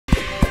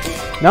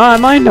No, I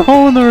mined a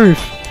hole in the roof!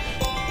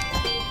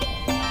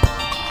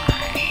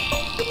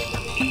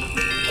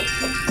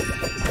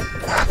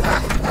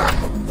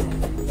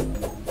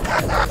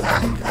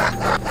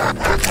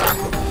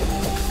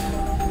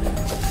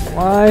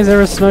 Why is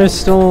there a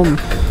snowstorm?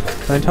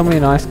 Don't tell me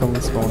an ice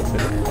golem spawns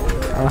it.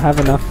 I don't have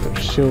enough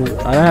shield.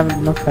 I don't have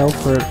enough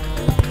health for it.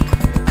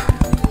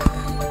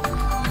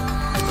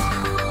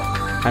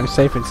 I'm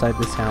safe inside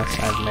this house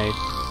I've made.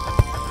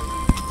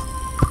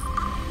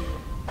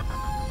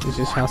 Is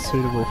this house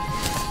suitable?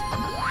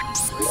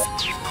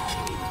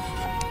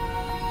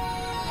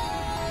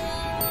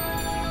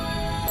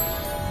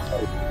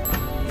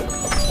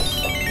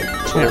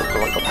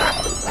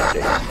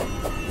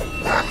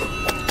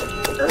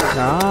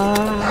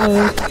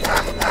 No.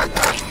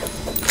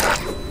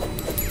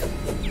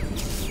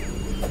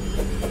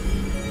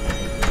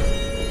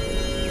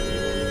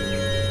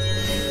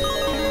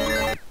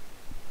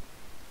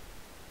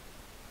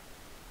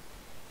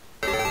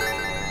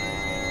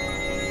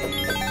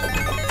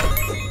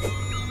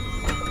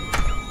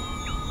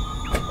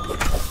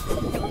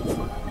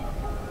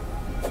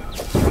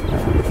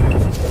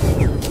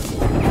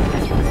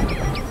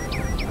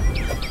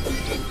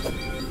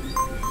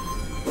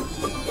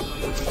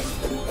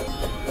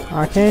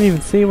 I can't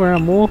even see where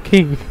I'm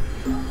walking.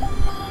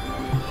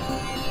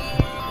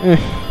 Wait,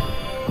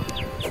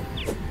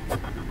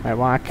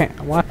 well I can't.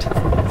 What?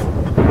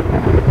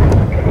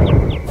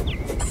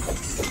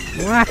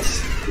 What?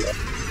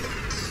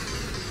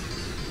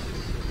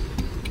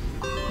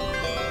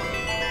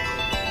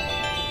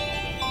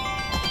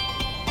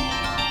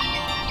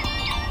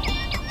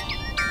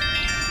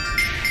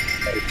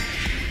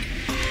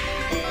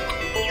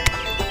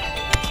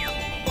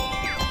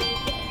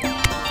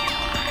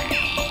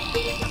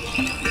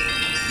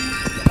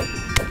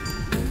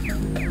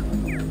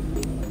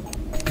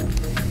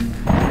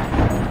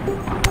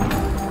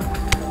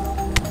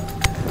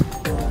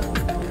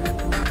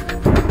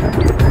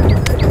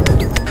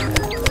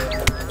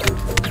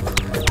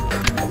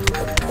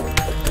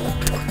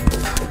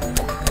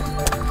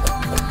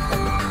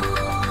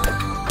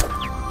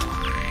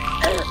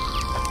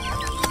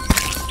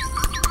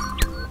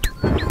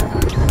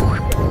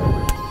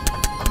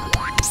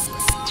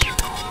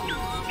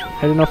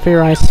 I do not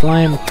fear I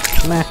slime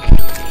mech.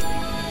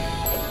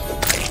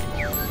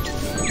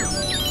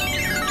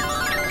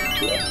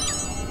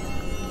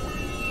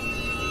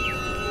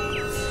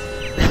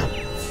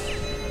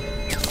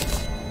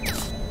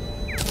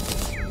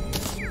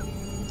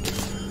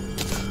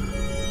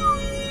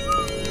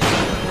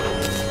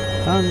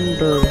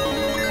 Thunder.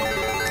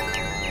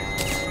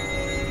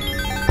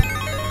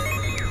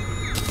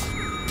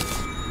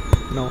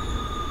 No.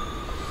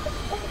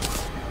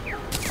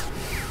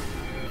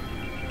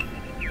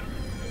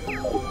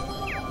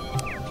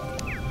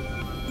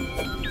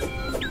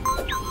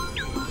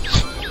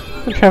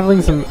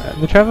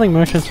 The traveling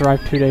merchants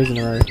arrived 2 days in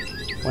a row.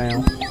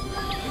 Wow.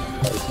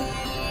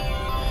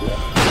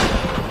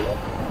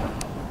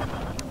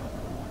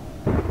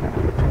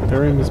 The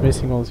room is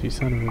missing balls, you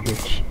son of a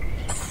bitch.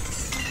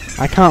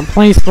 I can't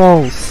place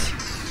balls!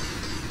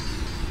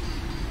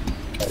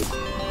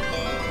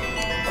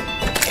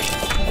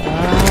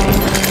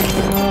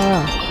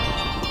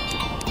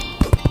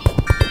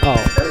 Oh,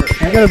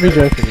 you gotta be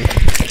joking me.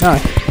 No.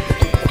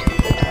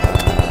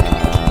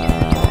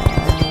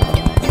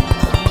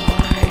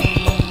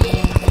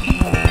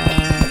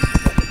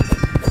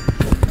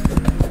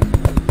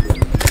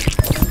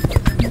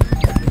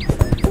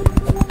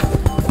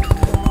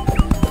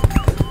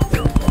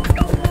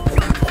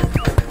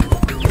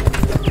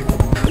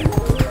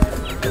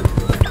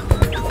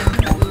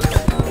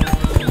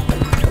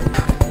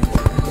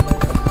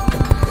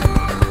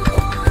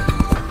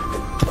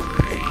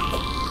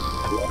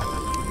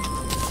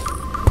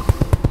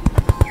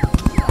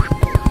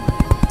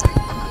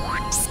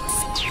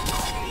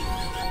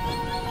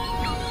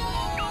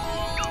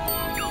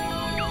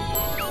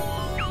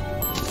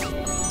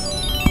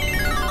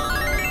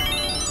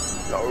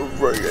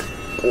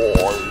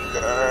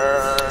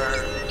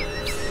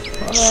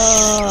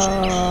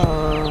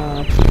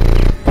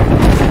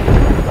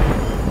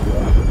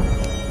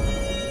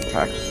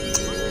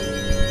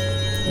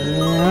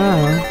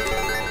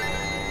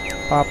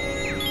 Pop.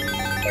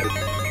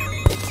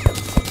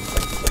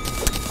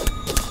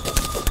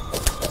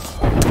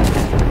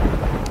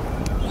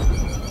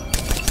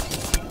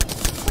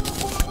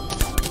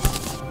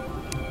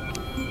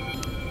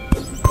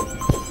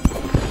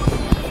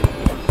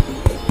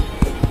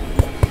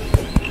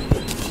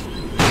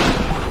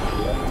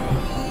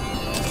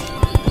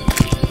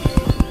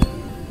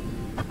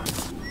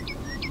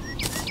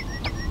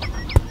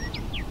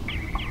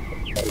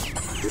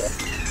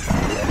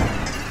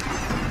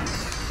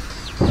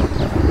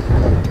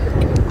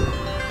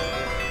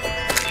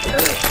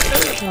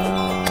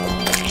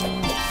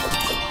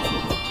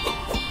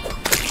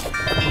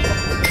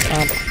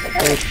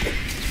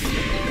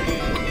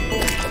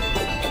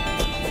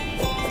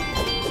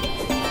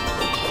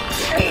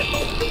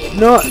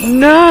 No,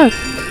 no!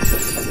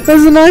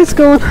 There's an ice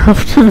going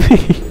after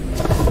me!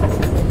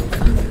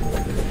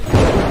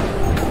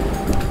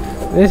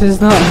 This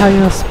is not how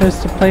you're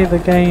supposed to play the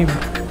game.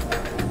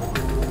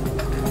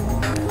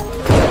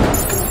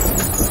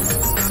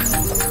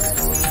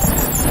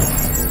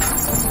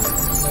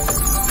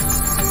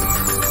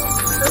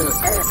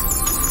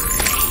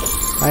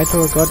 I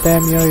threw a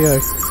goddamn yo-yo.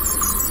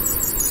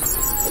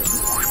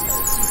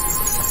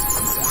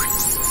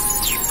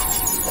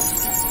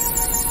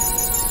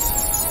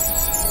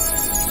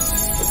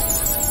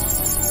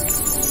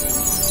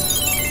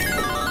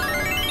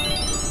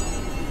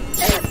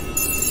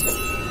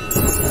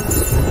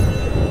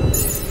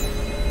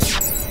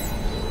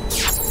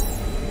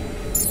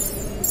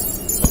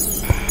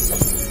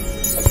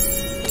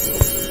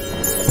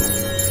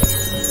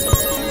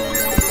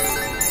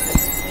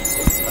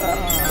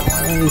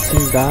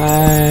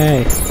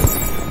 Die!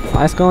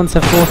 Ice golems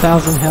have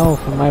 4,000 health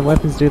and my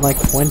weapons do like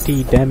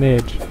 20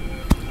 damage.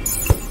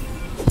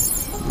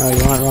 No,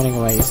 you aren't running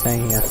away, you're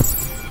staying here.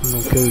 I'm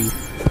gonna kill you.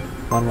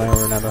 One way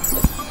or another.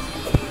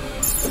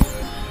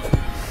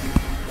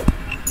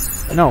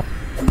 No!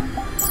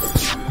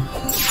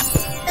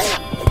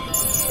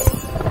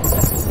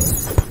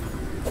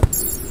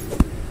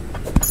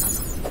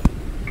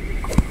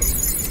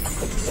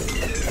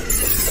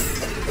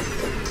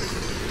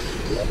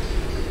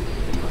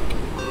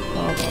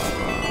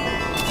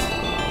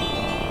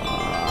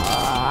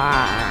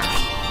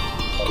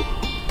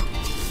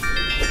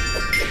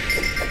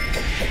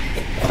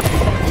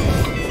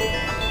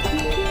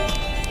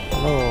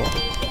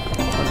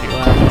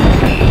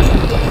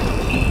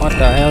 What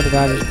the hell did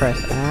I just press?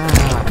 Ah!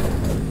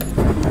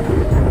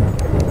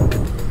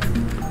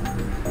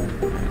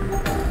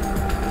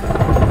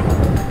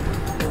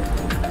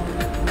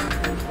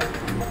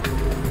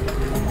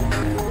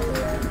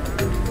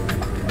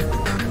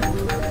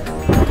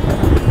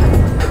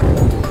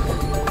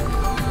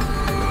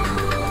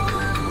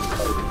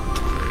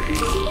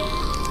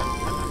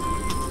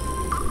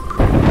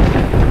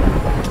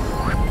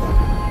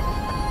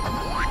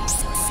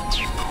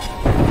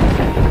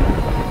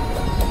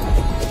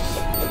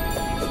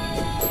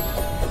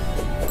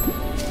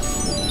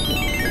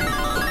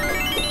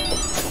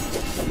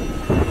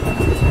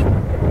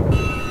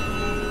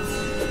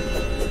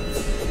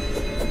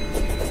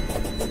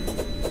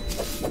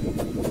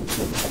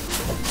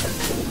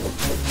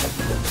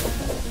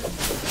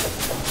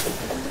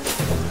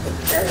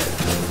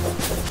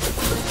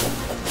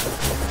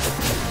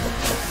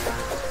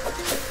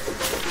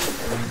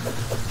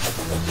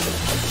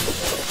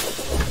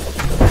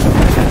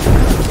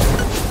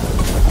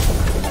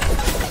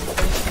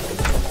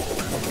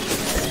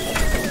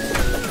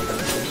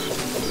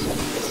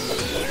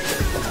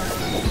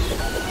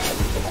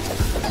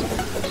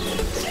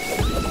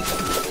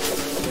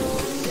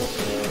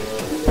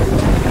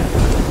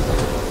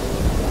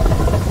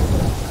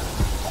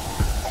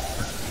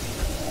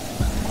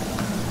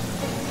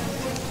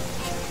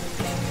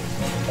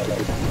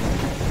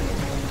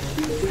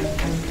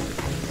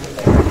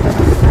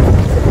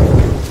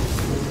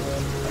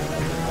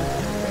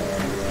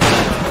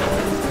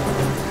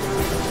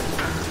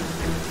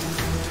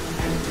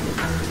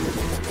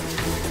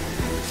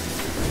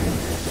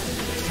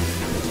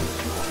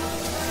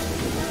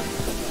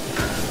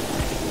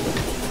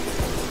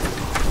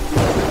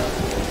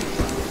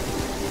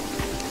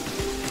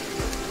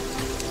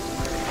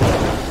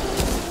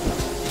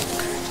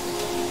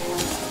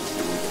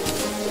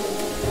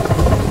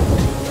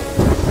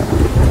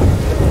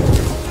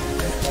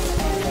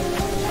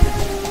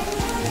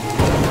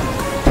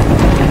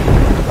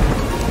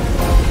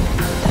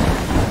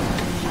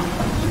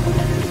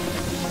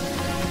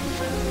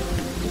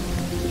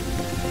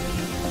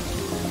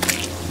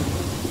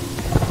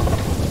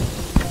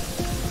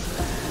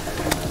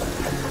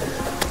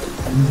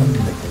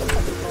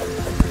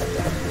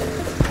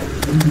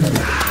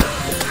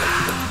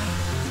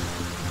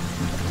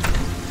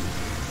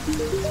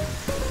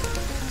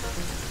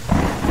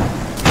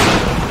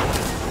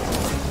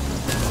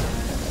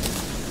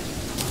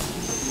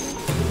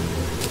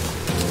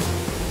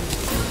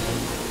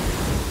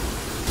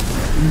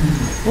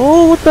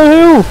 Oh, what the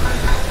hell?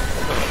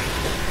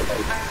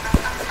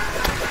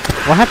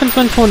 What happens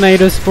when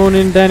tornadoes spawn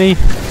in, Danny?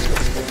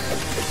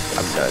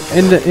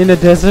 In the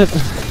desert?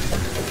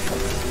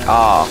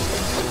 Ah,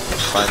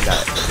 find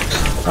out.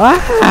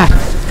 Ah!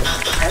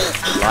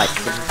 Like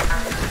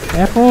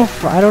F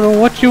off! I don't know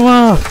what you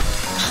are!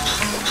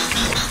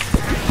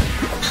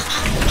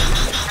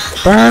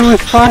 Burn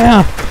with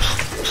fire!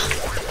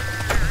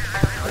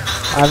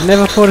 I've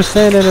never fought a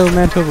sand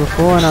elemental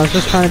before and I was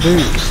just trying to do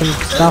some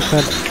stuff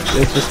and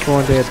it just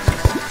spawned dead.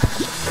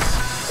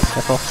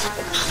 F off.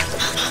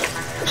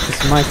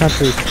 This is my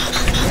country.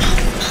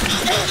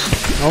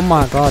 Oh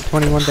my god,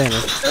 21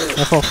 damage.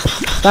 F off.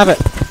 Stop it!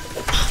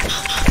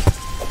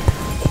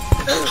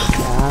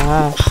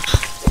 Ah!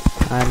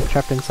 I'm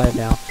trapped inside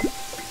now.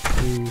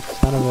 You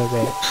son of a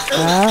bitch.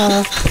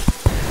 Ah!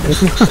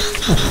 It's not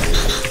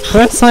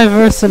First I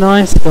versed an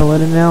ice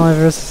golem and now I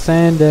verse a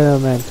sand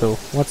elemental.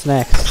 What's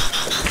next?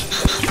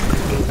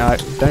 No,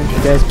 don't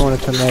you dare spawn a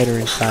tornado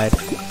inside.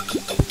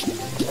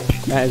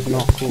 That is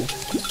not cool.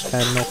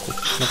 no cool,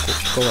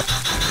 go away.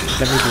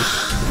 Let me do.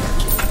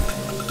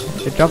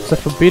 It drops a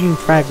forbidden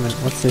fragment.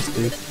 What's this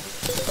do?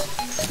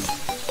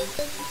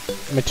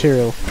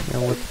 Material. You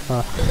know what?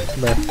 Bruh.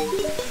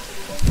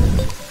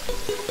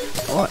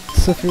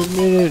 What's a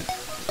forbidden?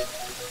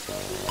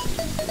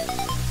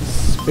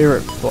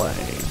 Spirit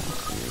blade.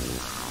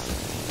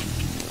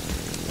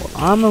 Well,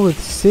 armor with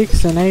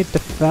 6 and 8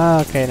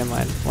 okay, never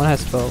mind. One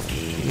has 12.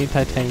 You need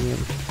titanium.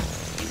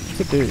 What's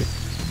it do?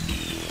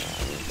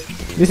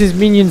 This is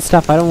minion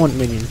stuff, I don't want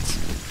minions.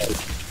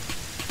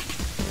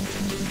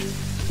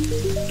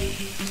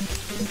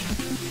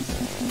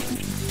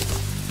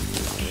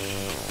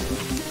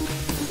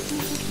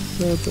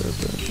 What the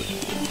fuck?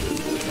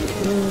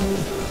 Oh.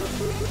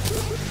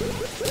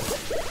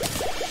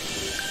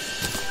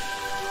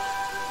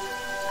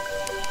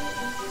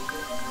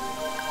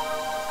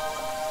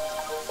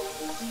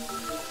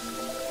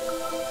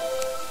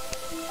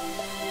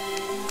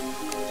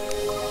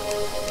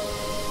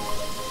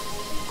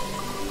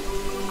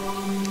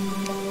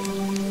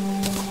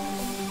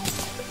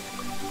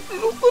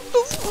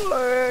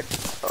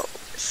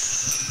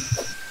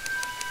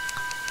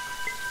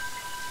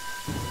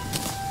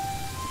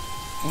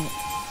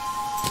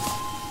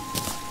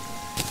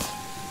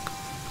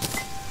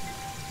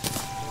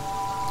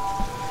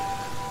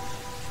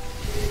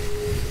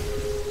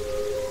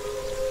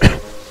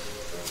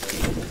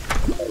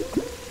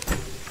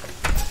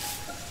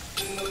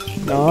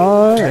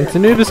 No, it's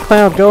Anubis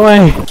Cloud, go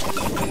away!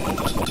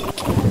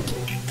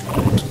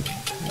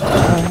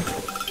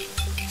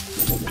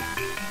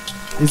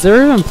 Is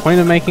there even a point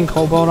of making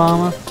cobalt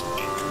armor?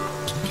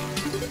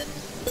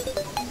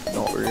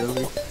 Not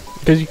really.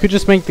 Because you could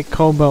just make the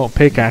cobalt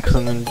pickaxe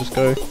and then just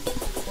go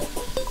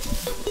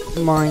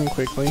mine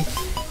quickly.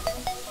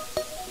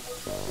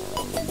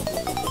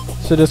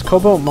 So does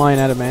cobalt mine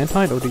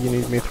adamantite or do you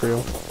need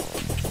mithril?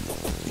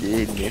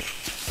 Yeah.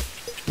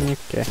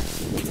 Okay.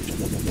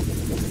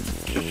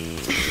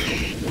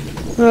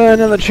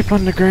 Another trip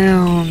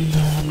underground.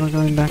 I'm not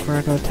going back where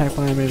I got attacked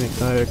by a moving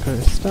though,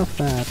 because stuff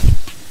that.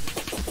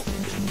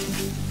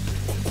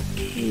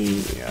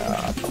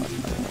 Yeah.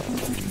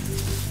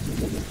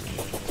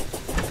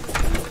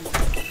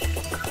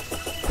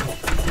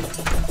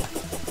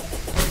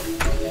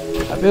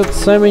 I built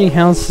so many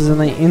houses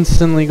and they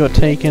instantly got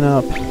taken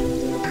up.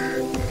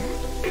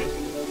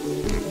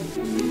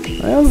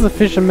 Where's the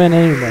fisherman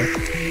anyway?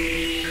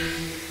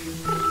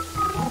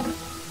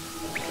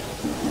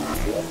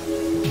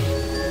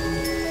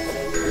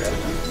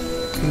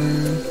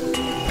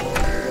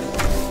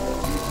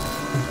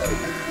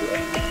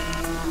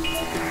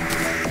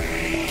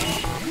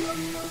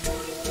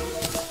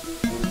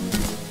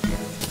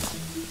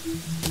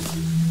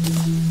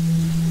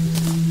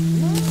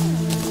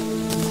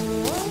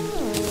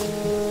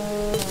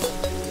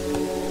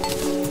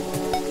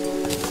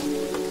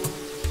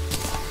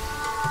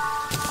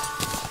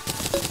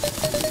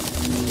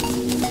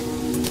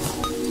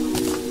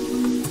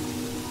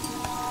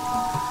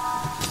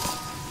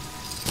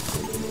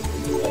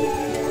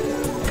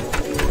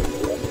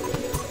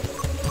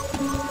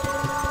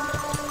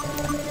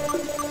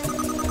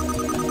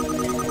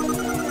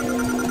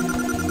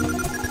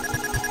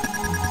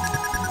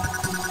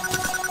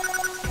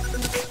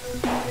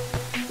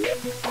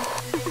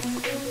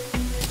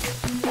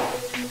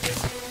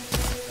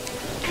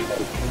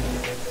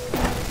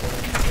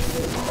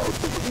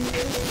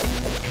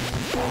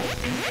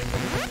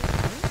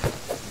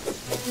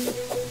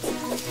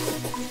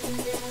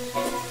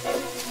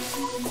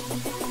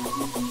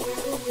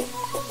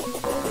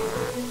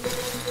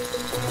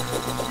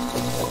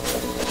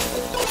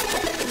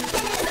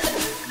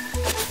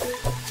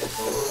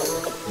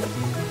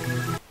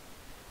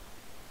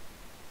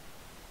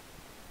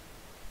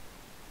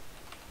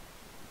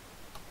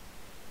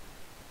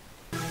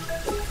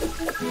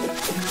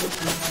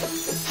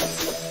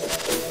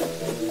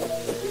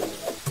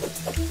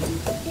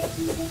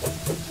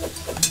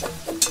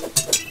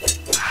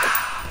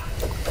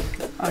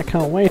 I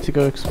can't wait to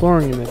go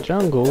exploring in the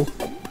jungle.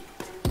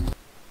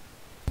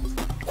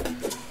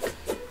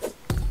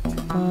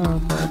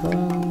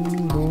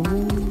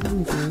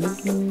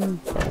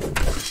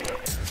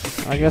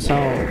 I guess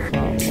I'll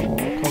farm more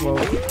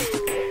cobalt.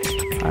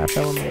 I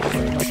fell in the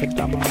water like a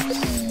dumbass.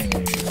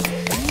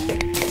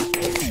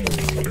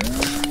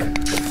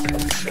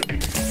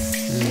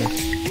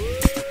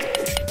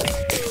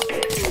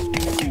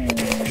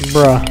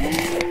 Bruh.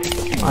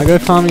 I go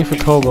farming for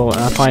cobalt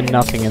and I find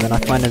nothing, and then I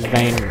find a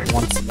vein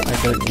once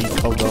I don't need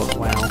cobalt.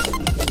 Wow.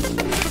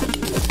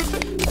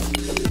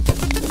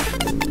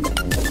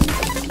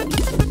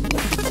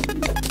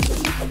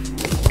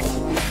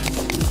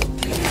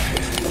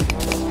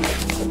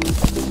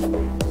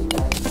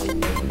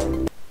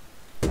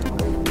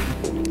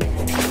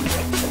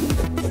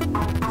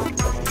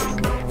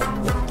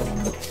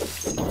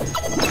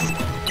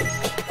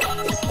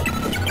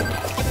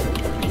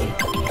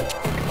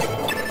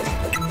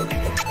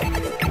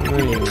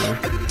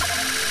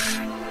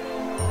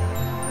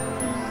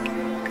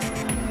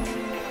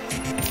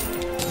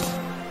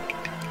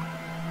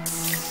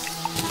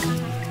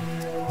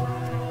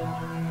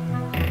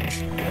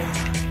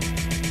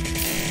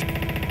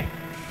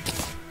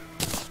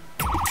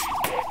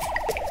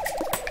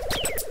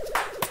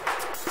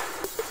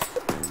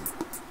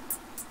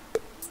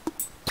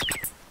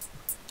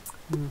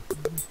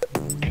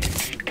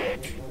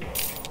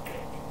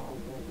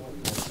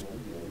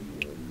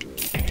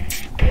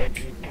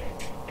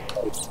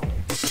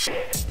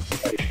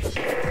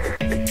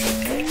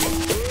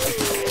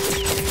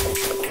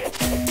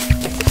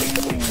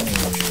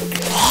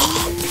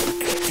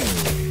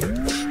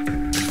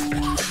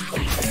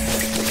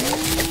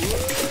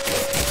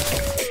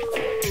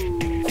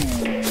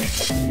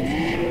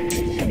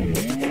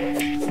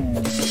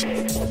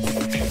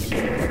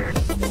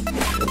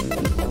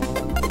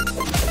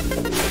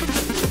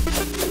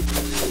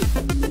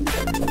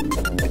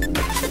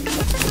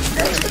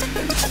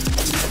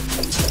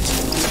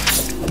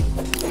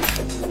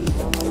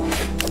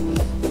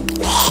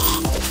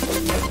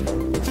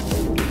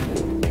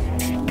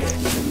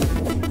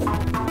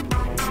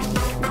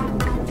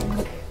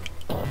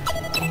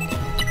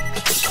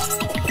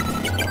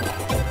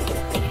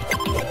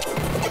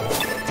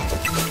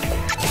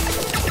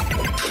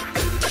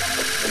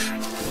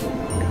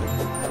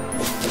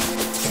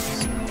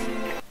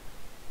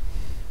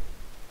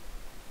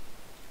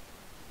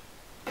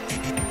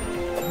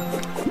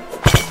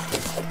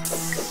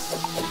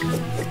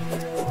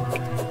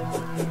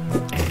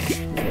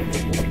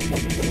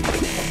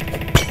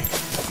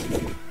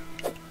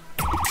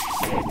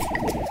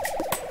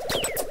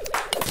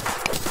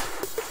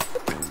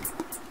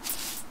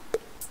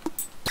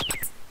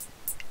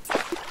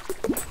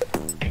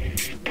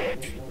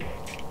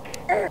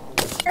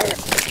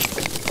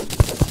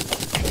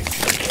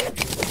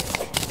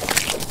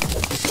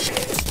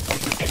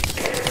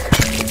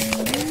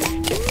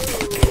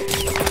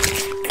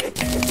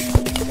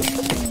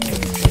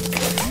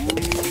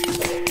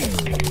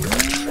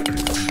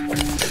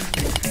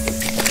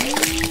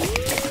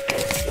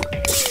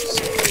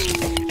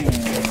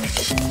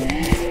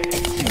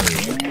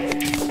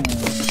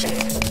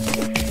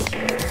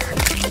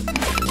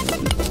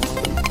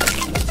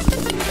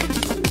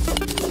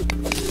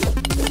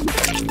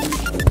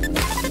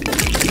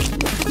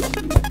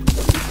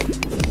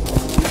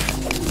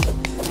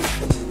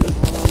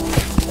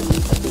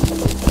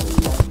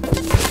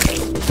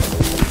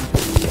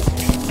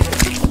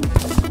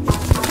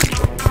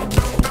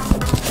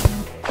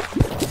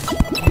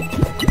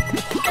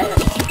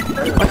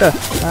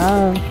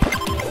 motherfucker!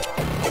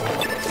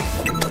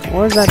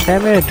 What is that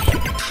damage?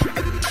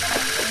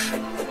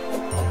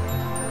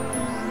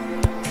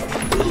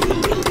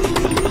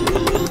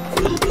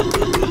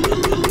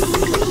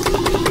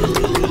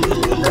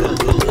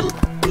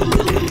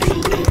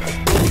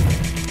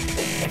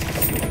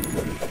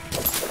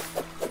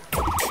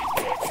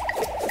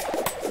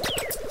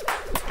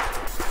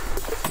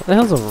 What the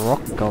hell's a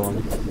rock golem?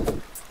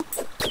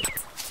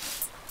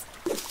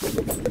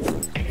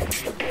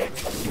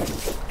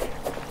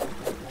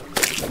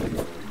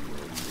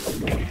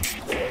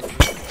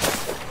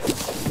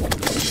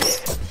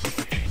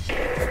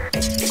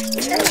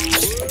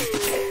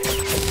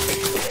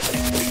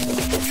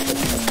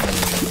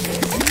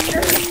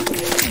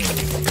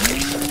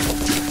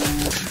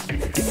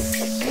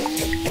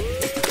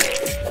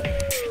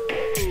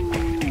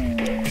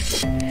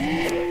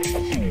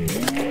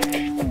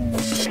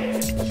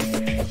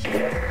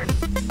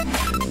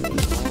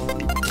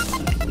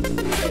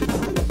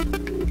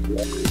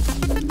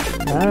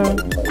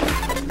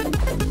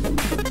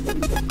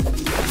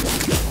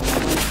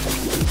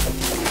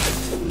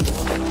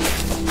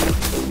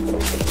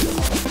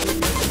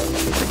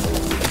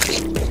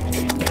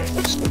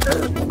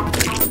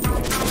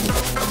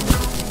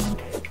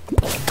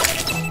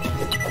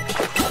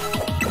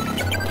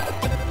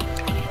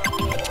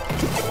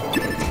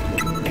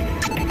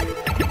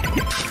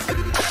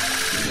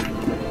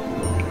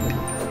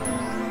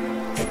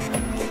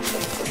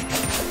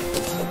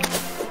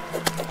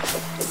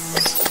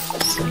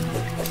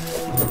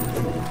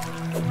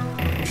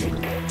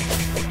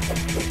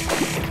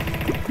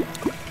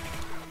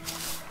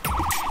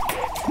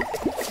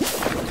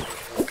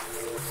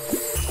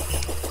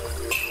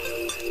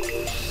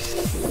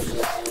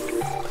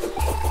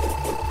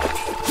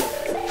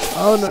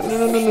 Oh no no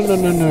no no no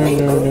no no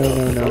no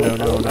no no no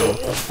no no!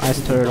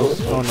 Ice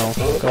turtles! Oh no!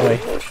 Go away!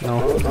 No!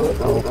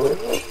 No!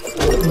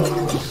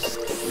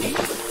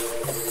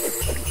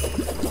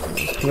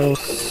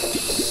 Close!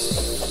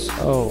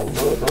 Oh!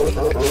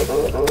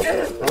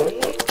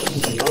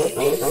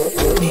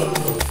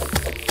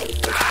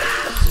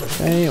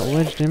 Stay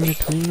wedged in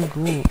between the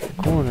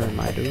corner,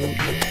 my dude.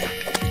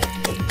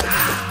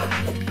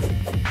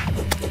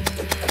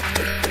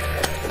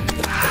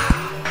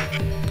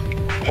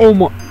 Oh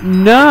my!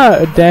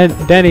 No!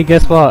 Danny,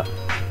 guess what?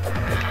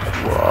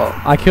 What?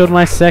 I killed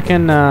my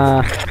second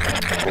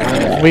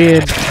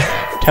weird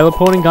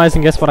teleporting guys,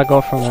 and guess what I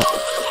got from it?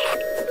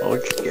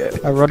 What'd you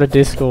get? I wrote a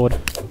Discord.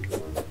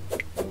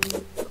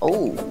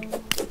 Oh!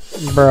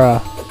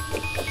 Bruh.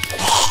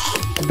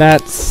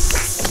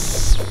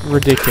 That's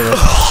ridiculous.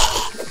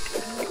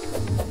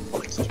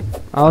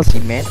 I was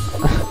Man.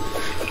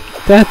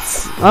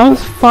 I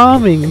was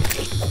farming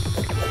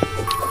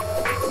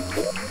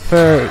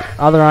for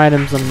other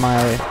items on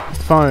my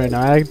phone.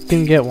 I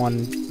didn't get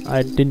one.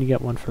 I didn't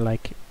get one for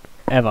like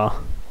ever.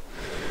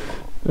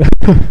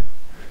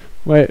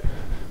 Wait.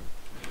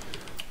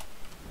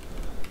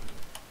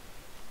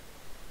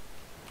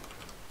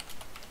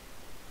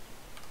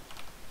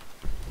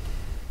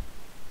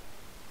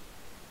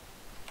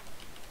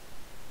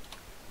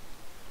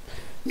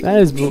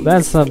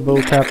 That's some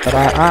bullcrap, but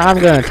I'm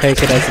gonna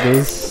take it as it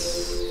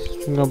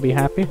is. I'm gonna be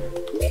happy.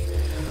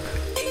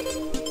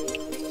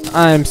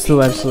 I'm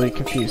still absolutely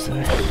confused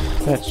though.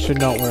 That should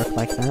not work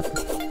like that.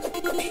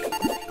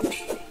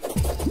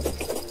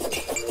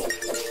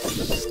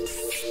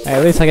 Hey,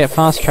 at least I get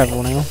fast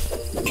travel now.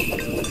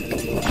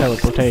 Or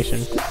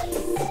teleportation.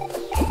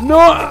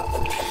 No!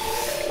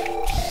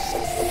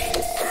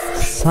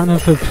 Son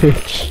of a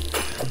bitch.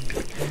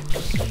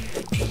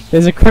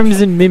 There's a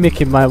crimson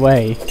mimic in my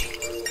way.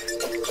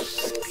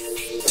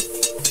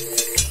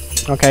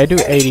 Okay, I do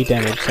 80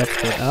 damage, that's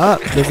good. Ah,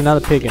 there's another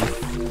pig in.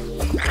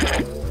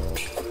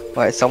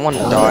 Wait, someone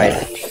died.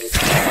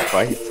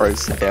 Why he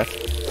froze to death.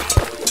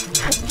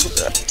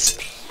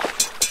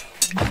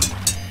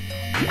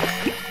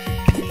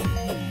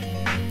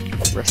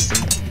 Rest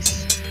in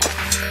peace.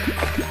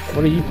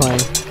 What are you playing?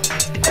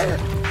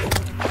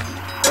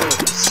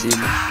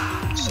 Sim.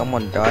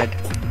 Someone died.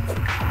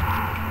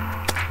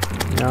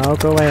 No,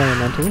 go away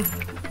elementally.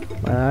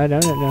 No.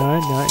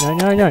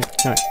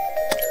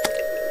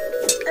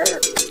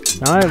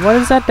 No, what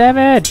is that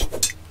damage?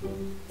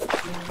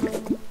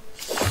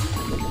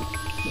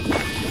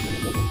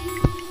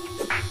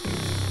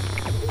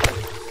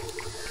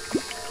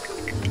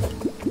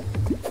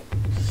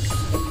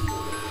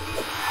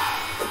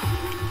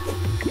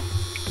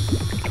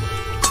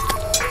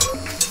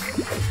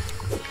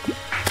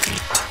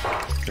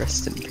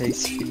 Rest in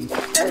peace.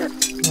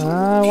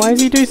 Why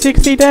does he do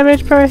 60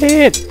 damage per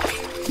hit?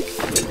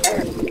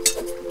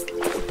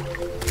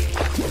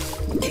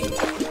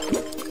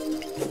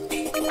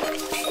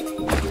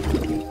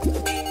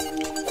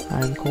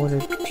 I'm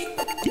cornered.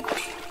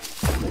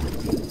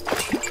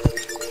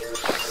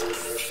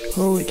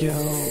 Holy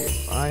cow,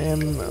 I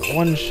am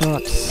one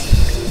shot.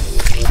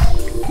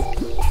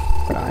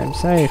 But I'm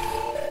safe.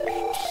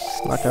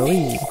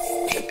 Luckily.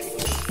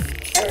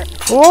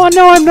 Oh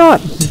no, I'm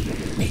not!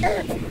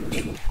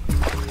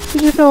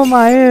 Did you fell on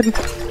my head?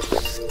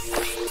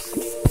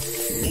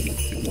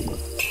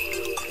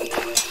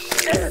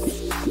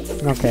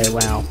 Okay,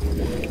 wow.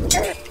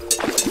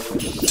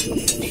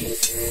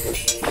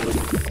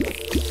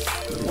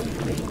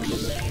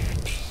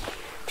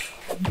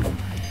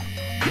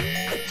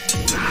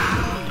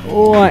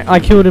 Oh, I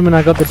killed him and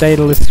I got the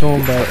Daedalus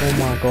Storm Bow. Oh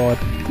my god.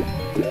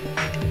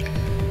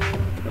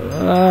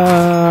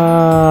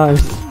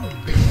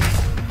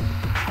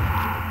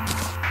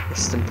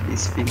 Rest in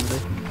peace, Finley.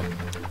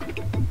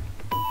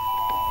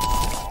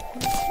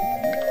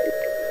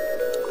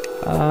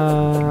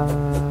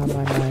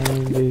 My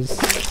mind is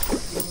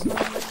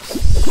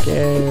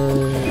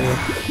scared.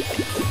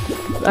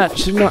 That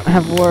should not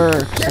have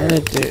worked. And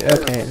it did.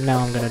 Okay, now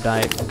I'm gonna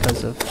die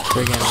because of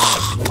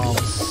friggin'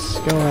 mobs.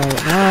 Go away.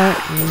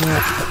 No,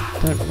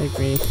 don't make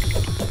me.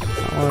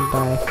 I won't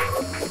die.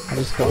 I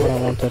just got what I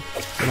wanted.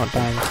 I'm not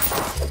dying.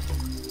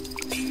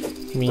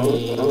 Me.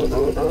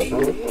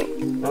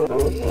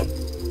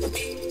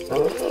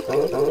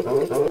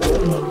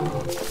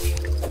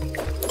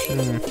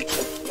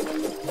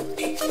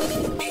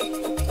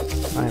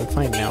 I am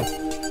fine now.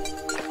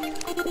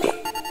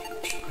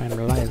 I am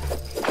alive.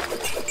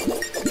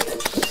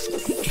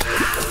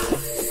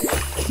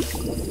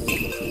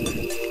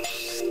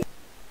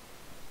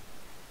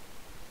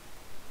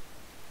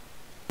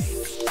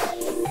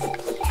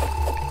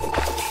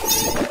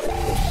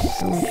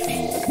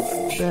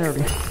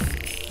 Barely.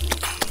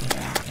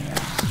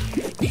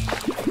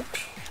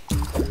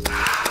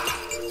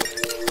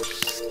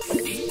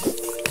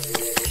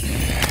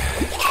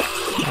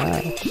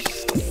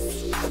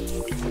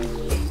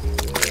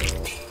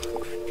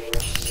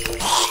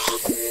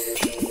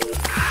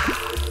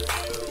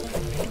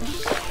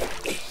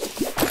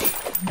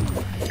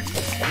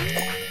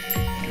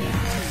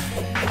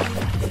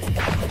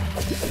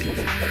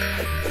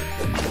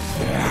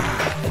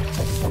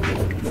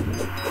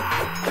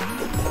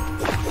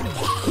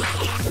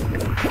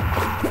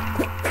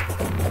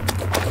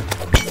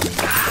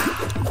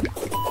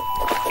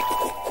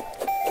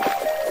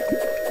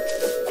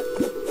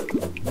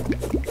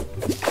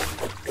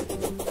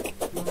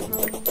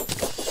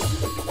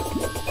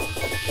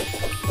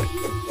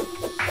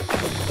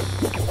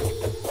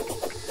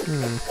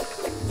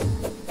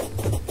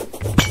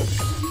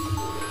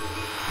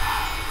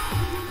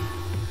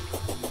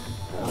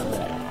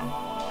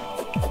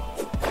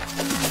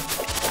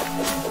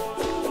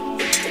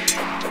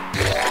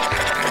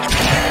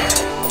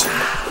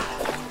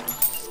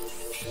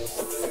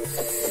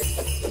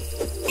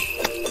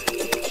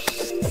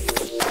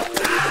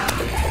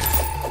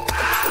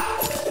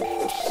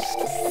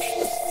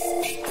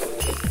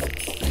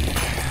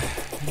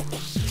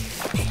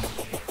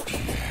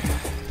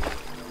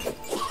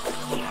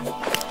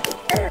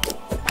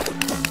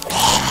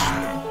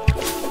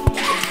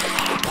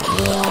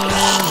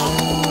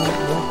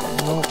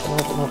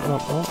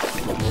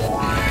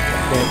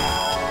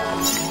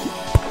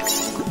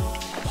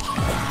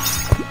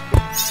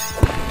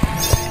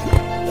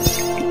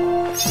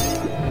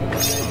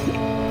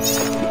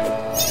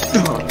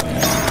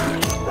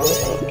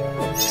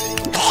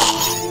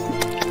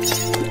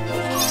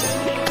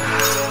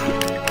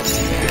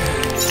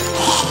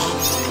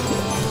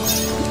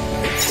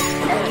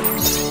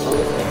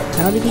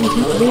 How did he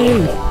hit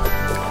me?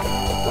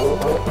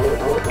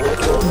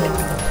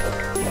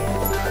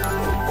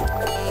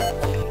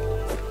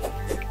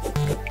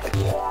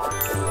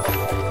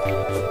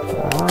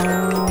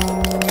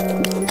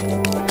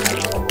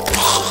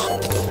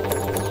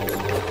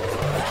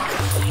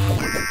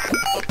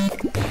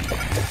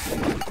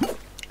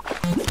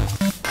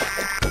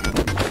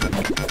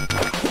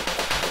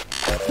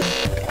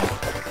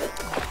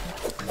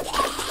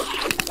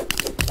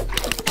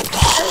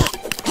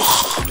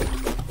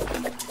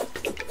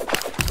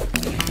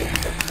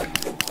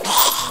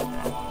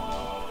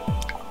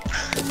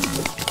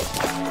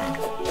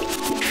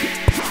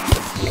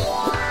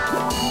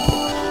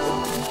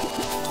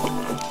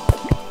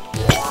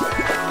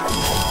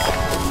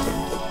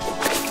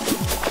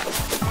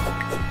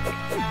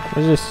 What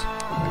is this?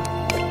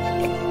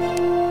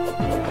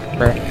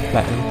 Bruh,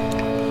 platinum.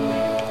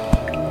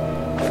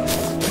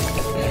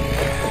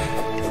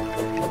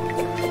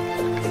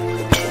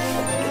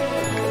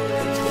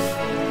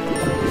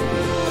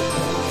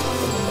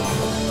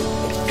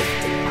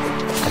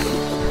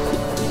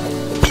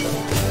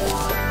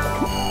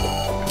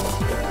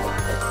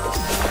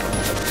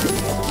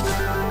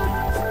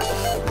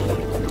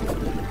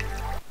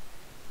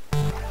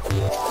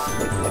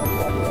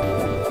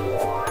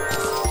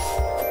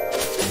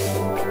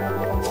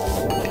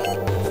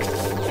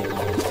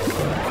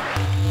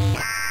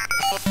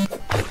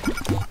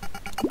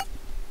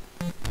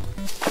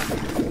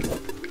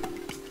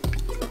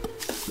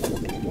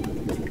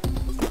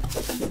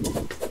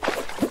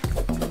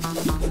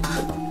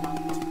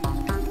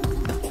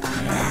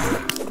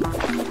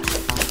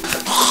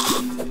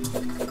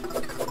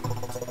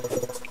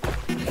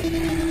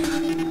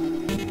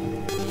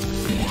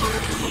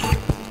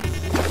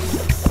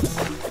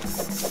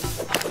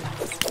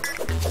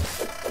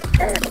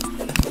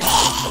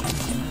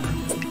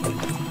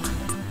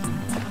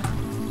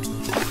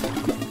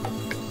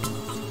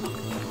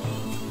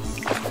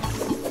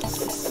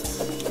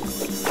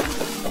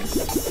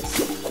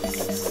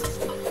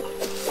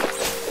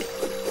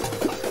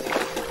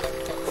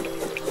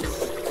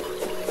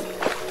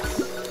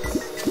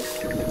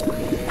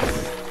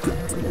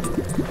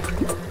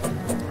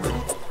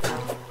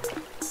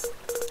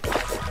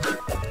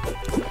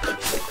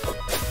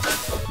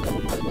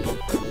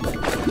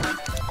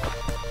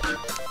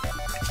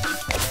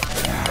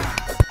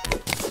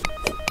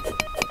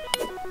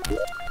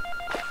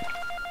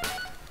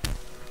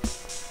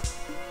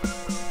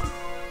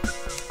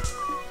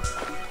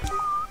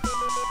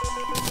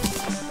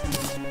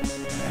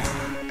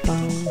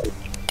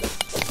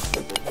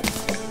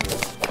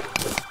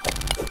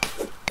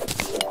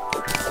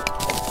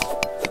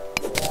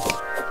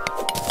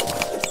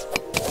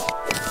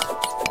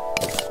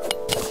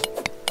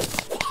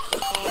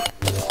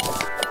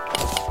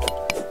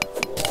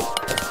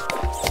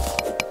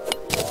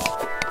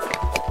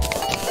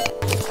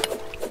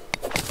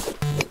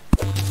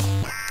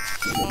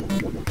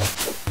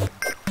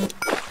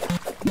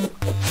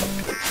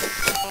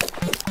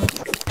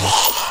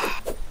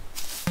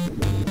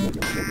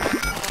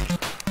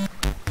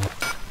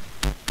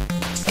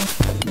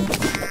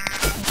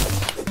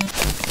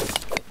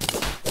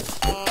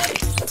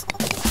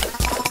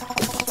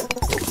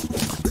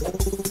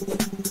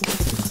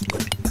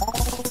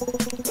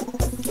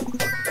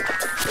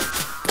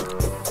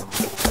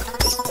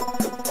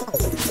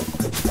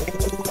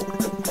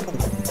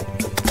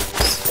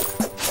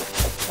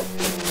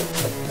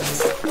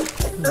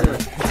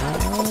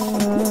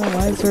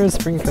 there is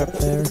spring trap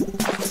there.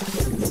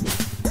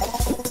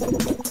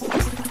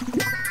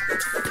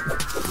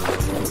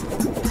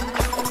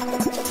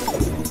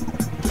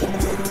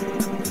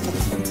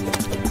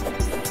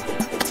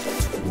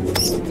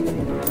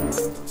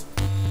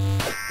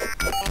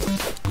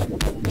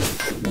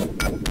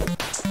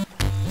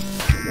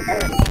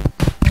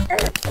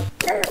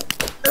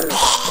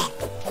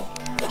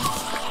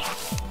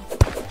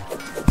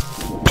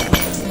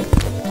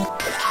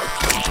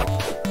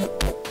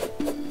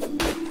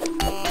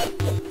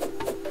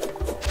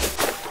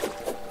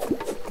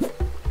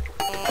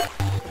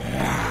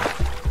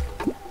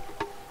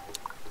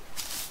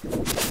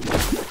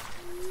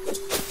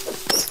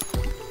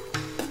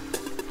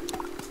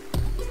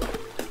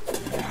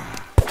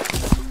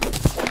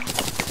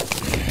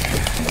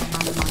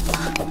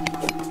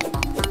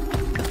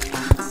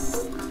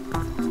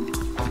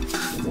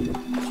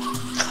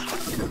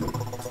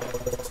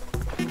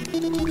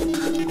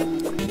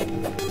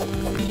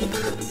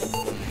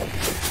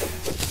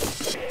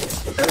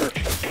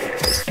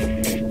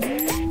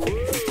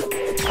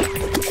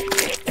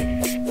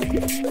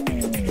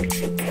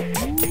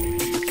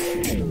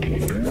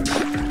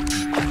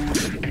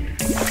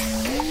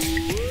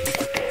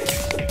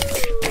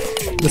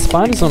 The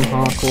spiders on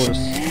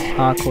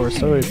hardcore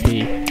so OP.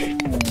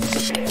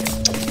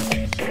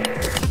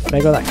 They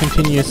got that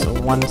continuous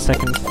 1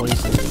 second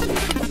poison.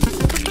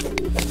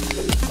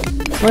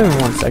 It's not even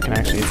 1 second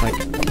actually, it's like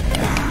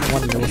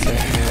 1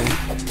 millisecond really.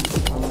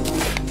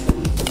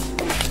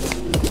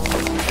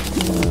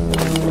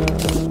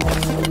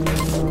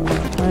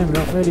 I am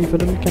not ready for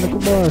the mechanical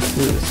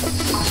bosses.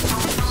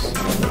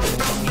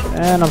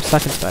 And I'm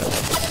stuck in spider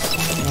webs.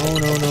 No,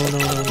 no, no, no,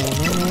 no, no, no,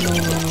 no, no, no,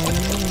 no.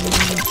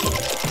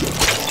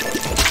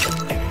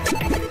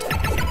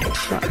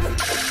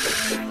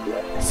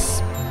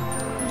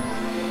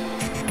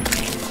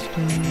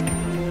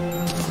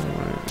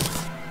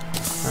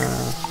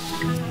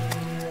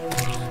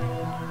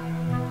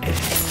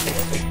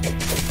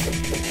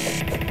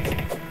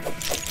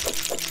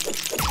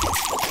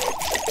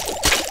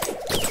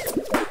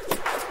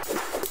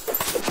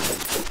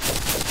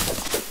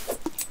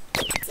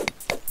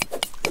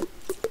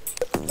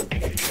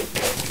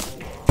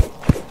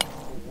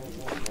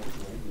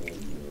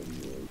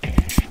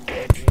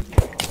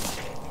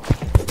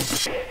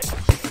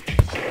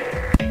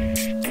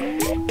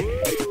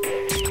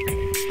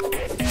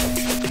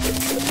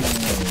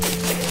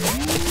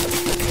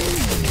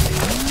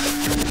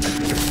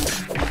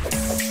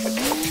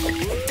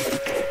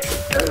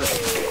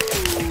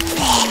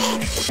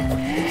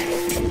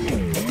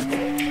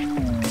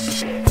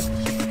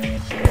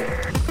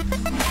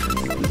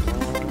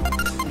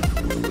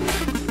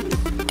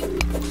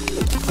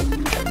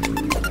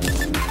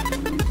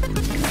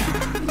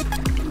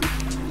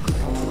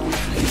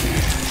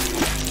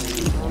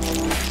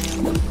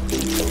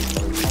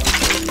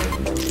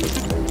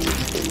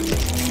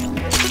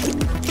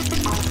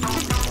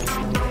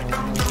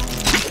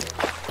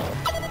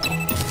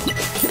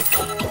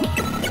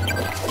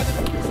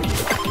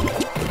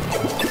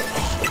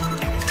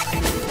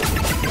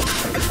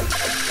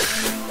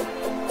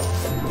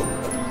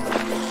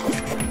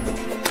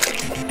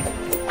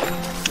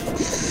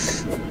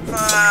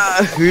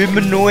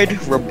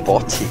 Humanoid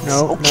robotics.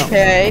 No,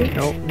 okay.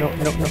 No.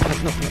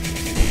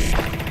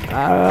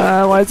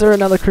 Why is there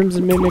another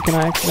crimson mimic and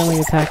I accidentally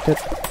attacked it?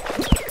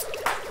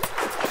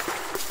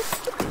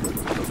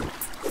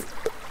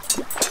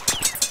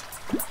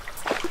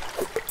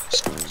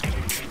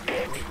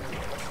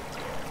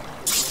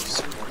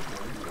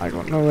 I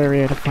got no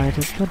area to fight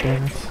it, god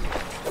damn it.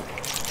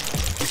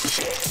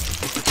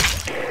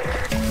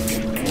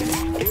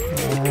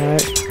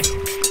 Alright.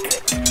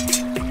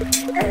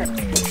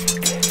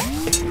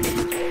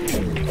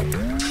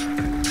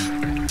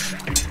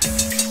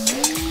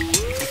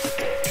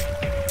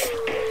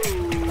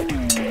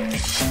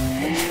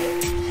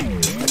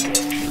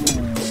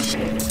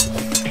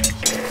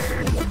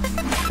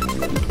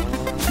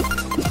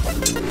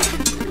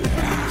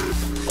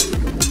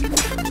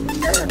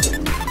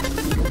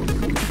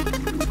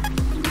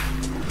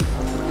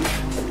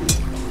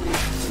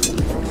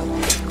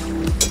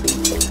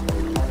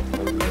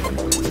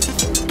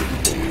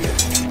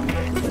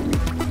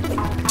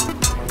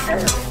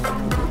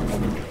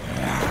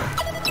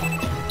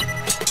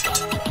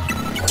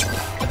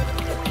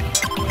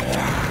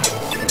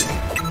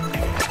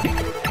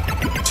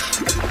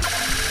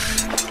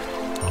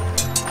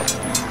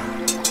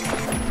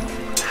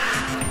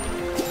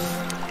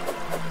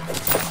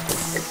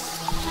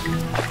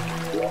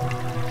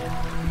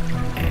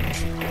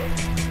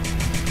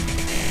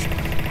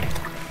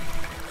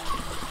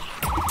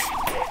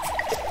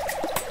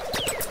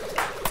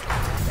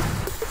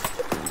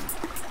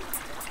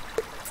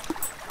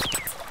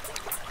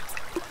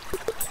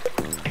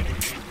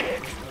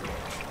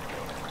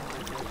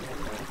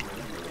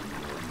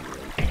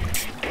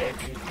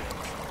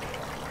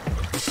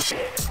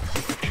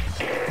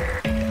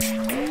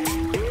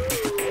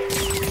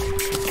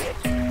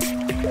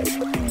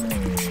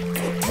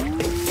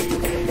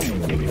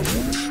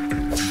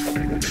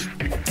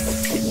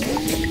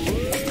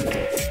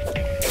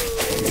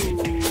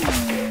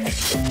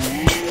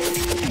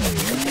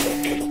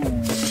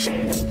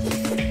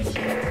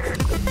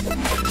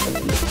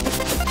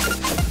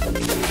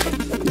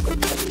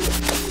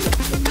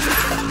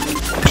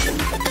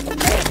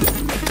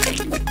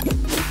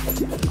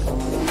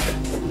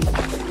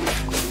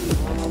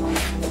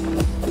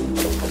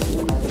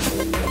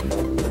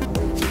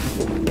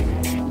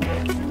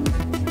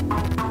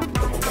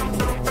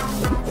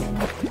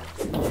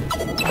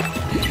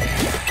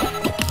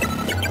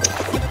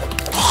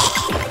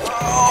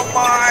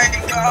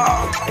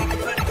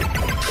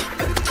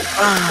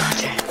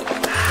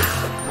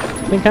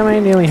 think I may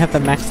nearly have the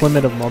max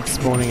limit of mobs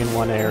spawning in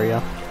one area.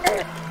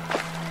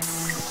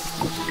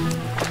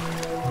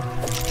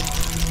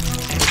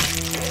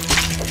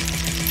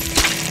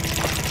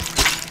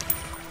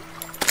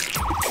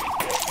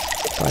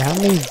 God, how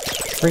many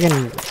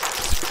friggin'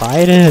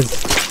 spiders?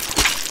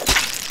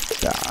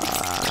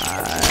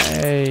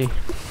 Die.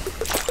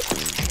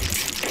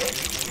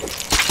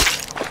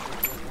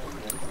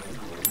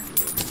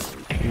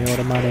 Give me all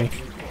the money.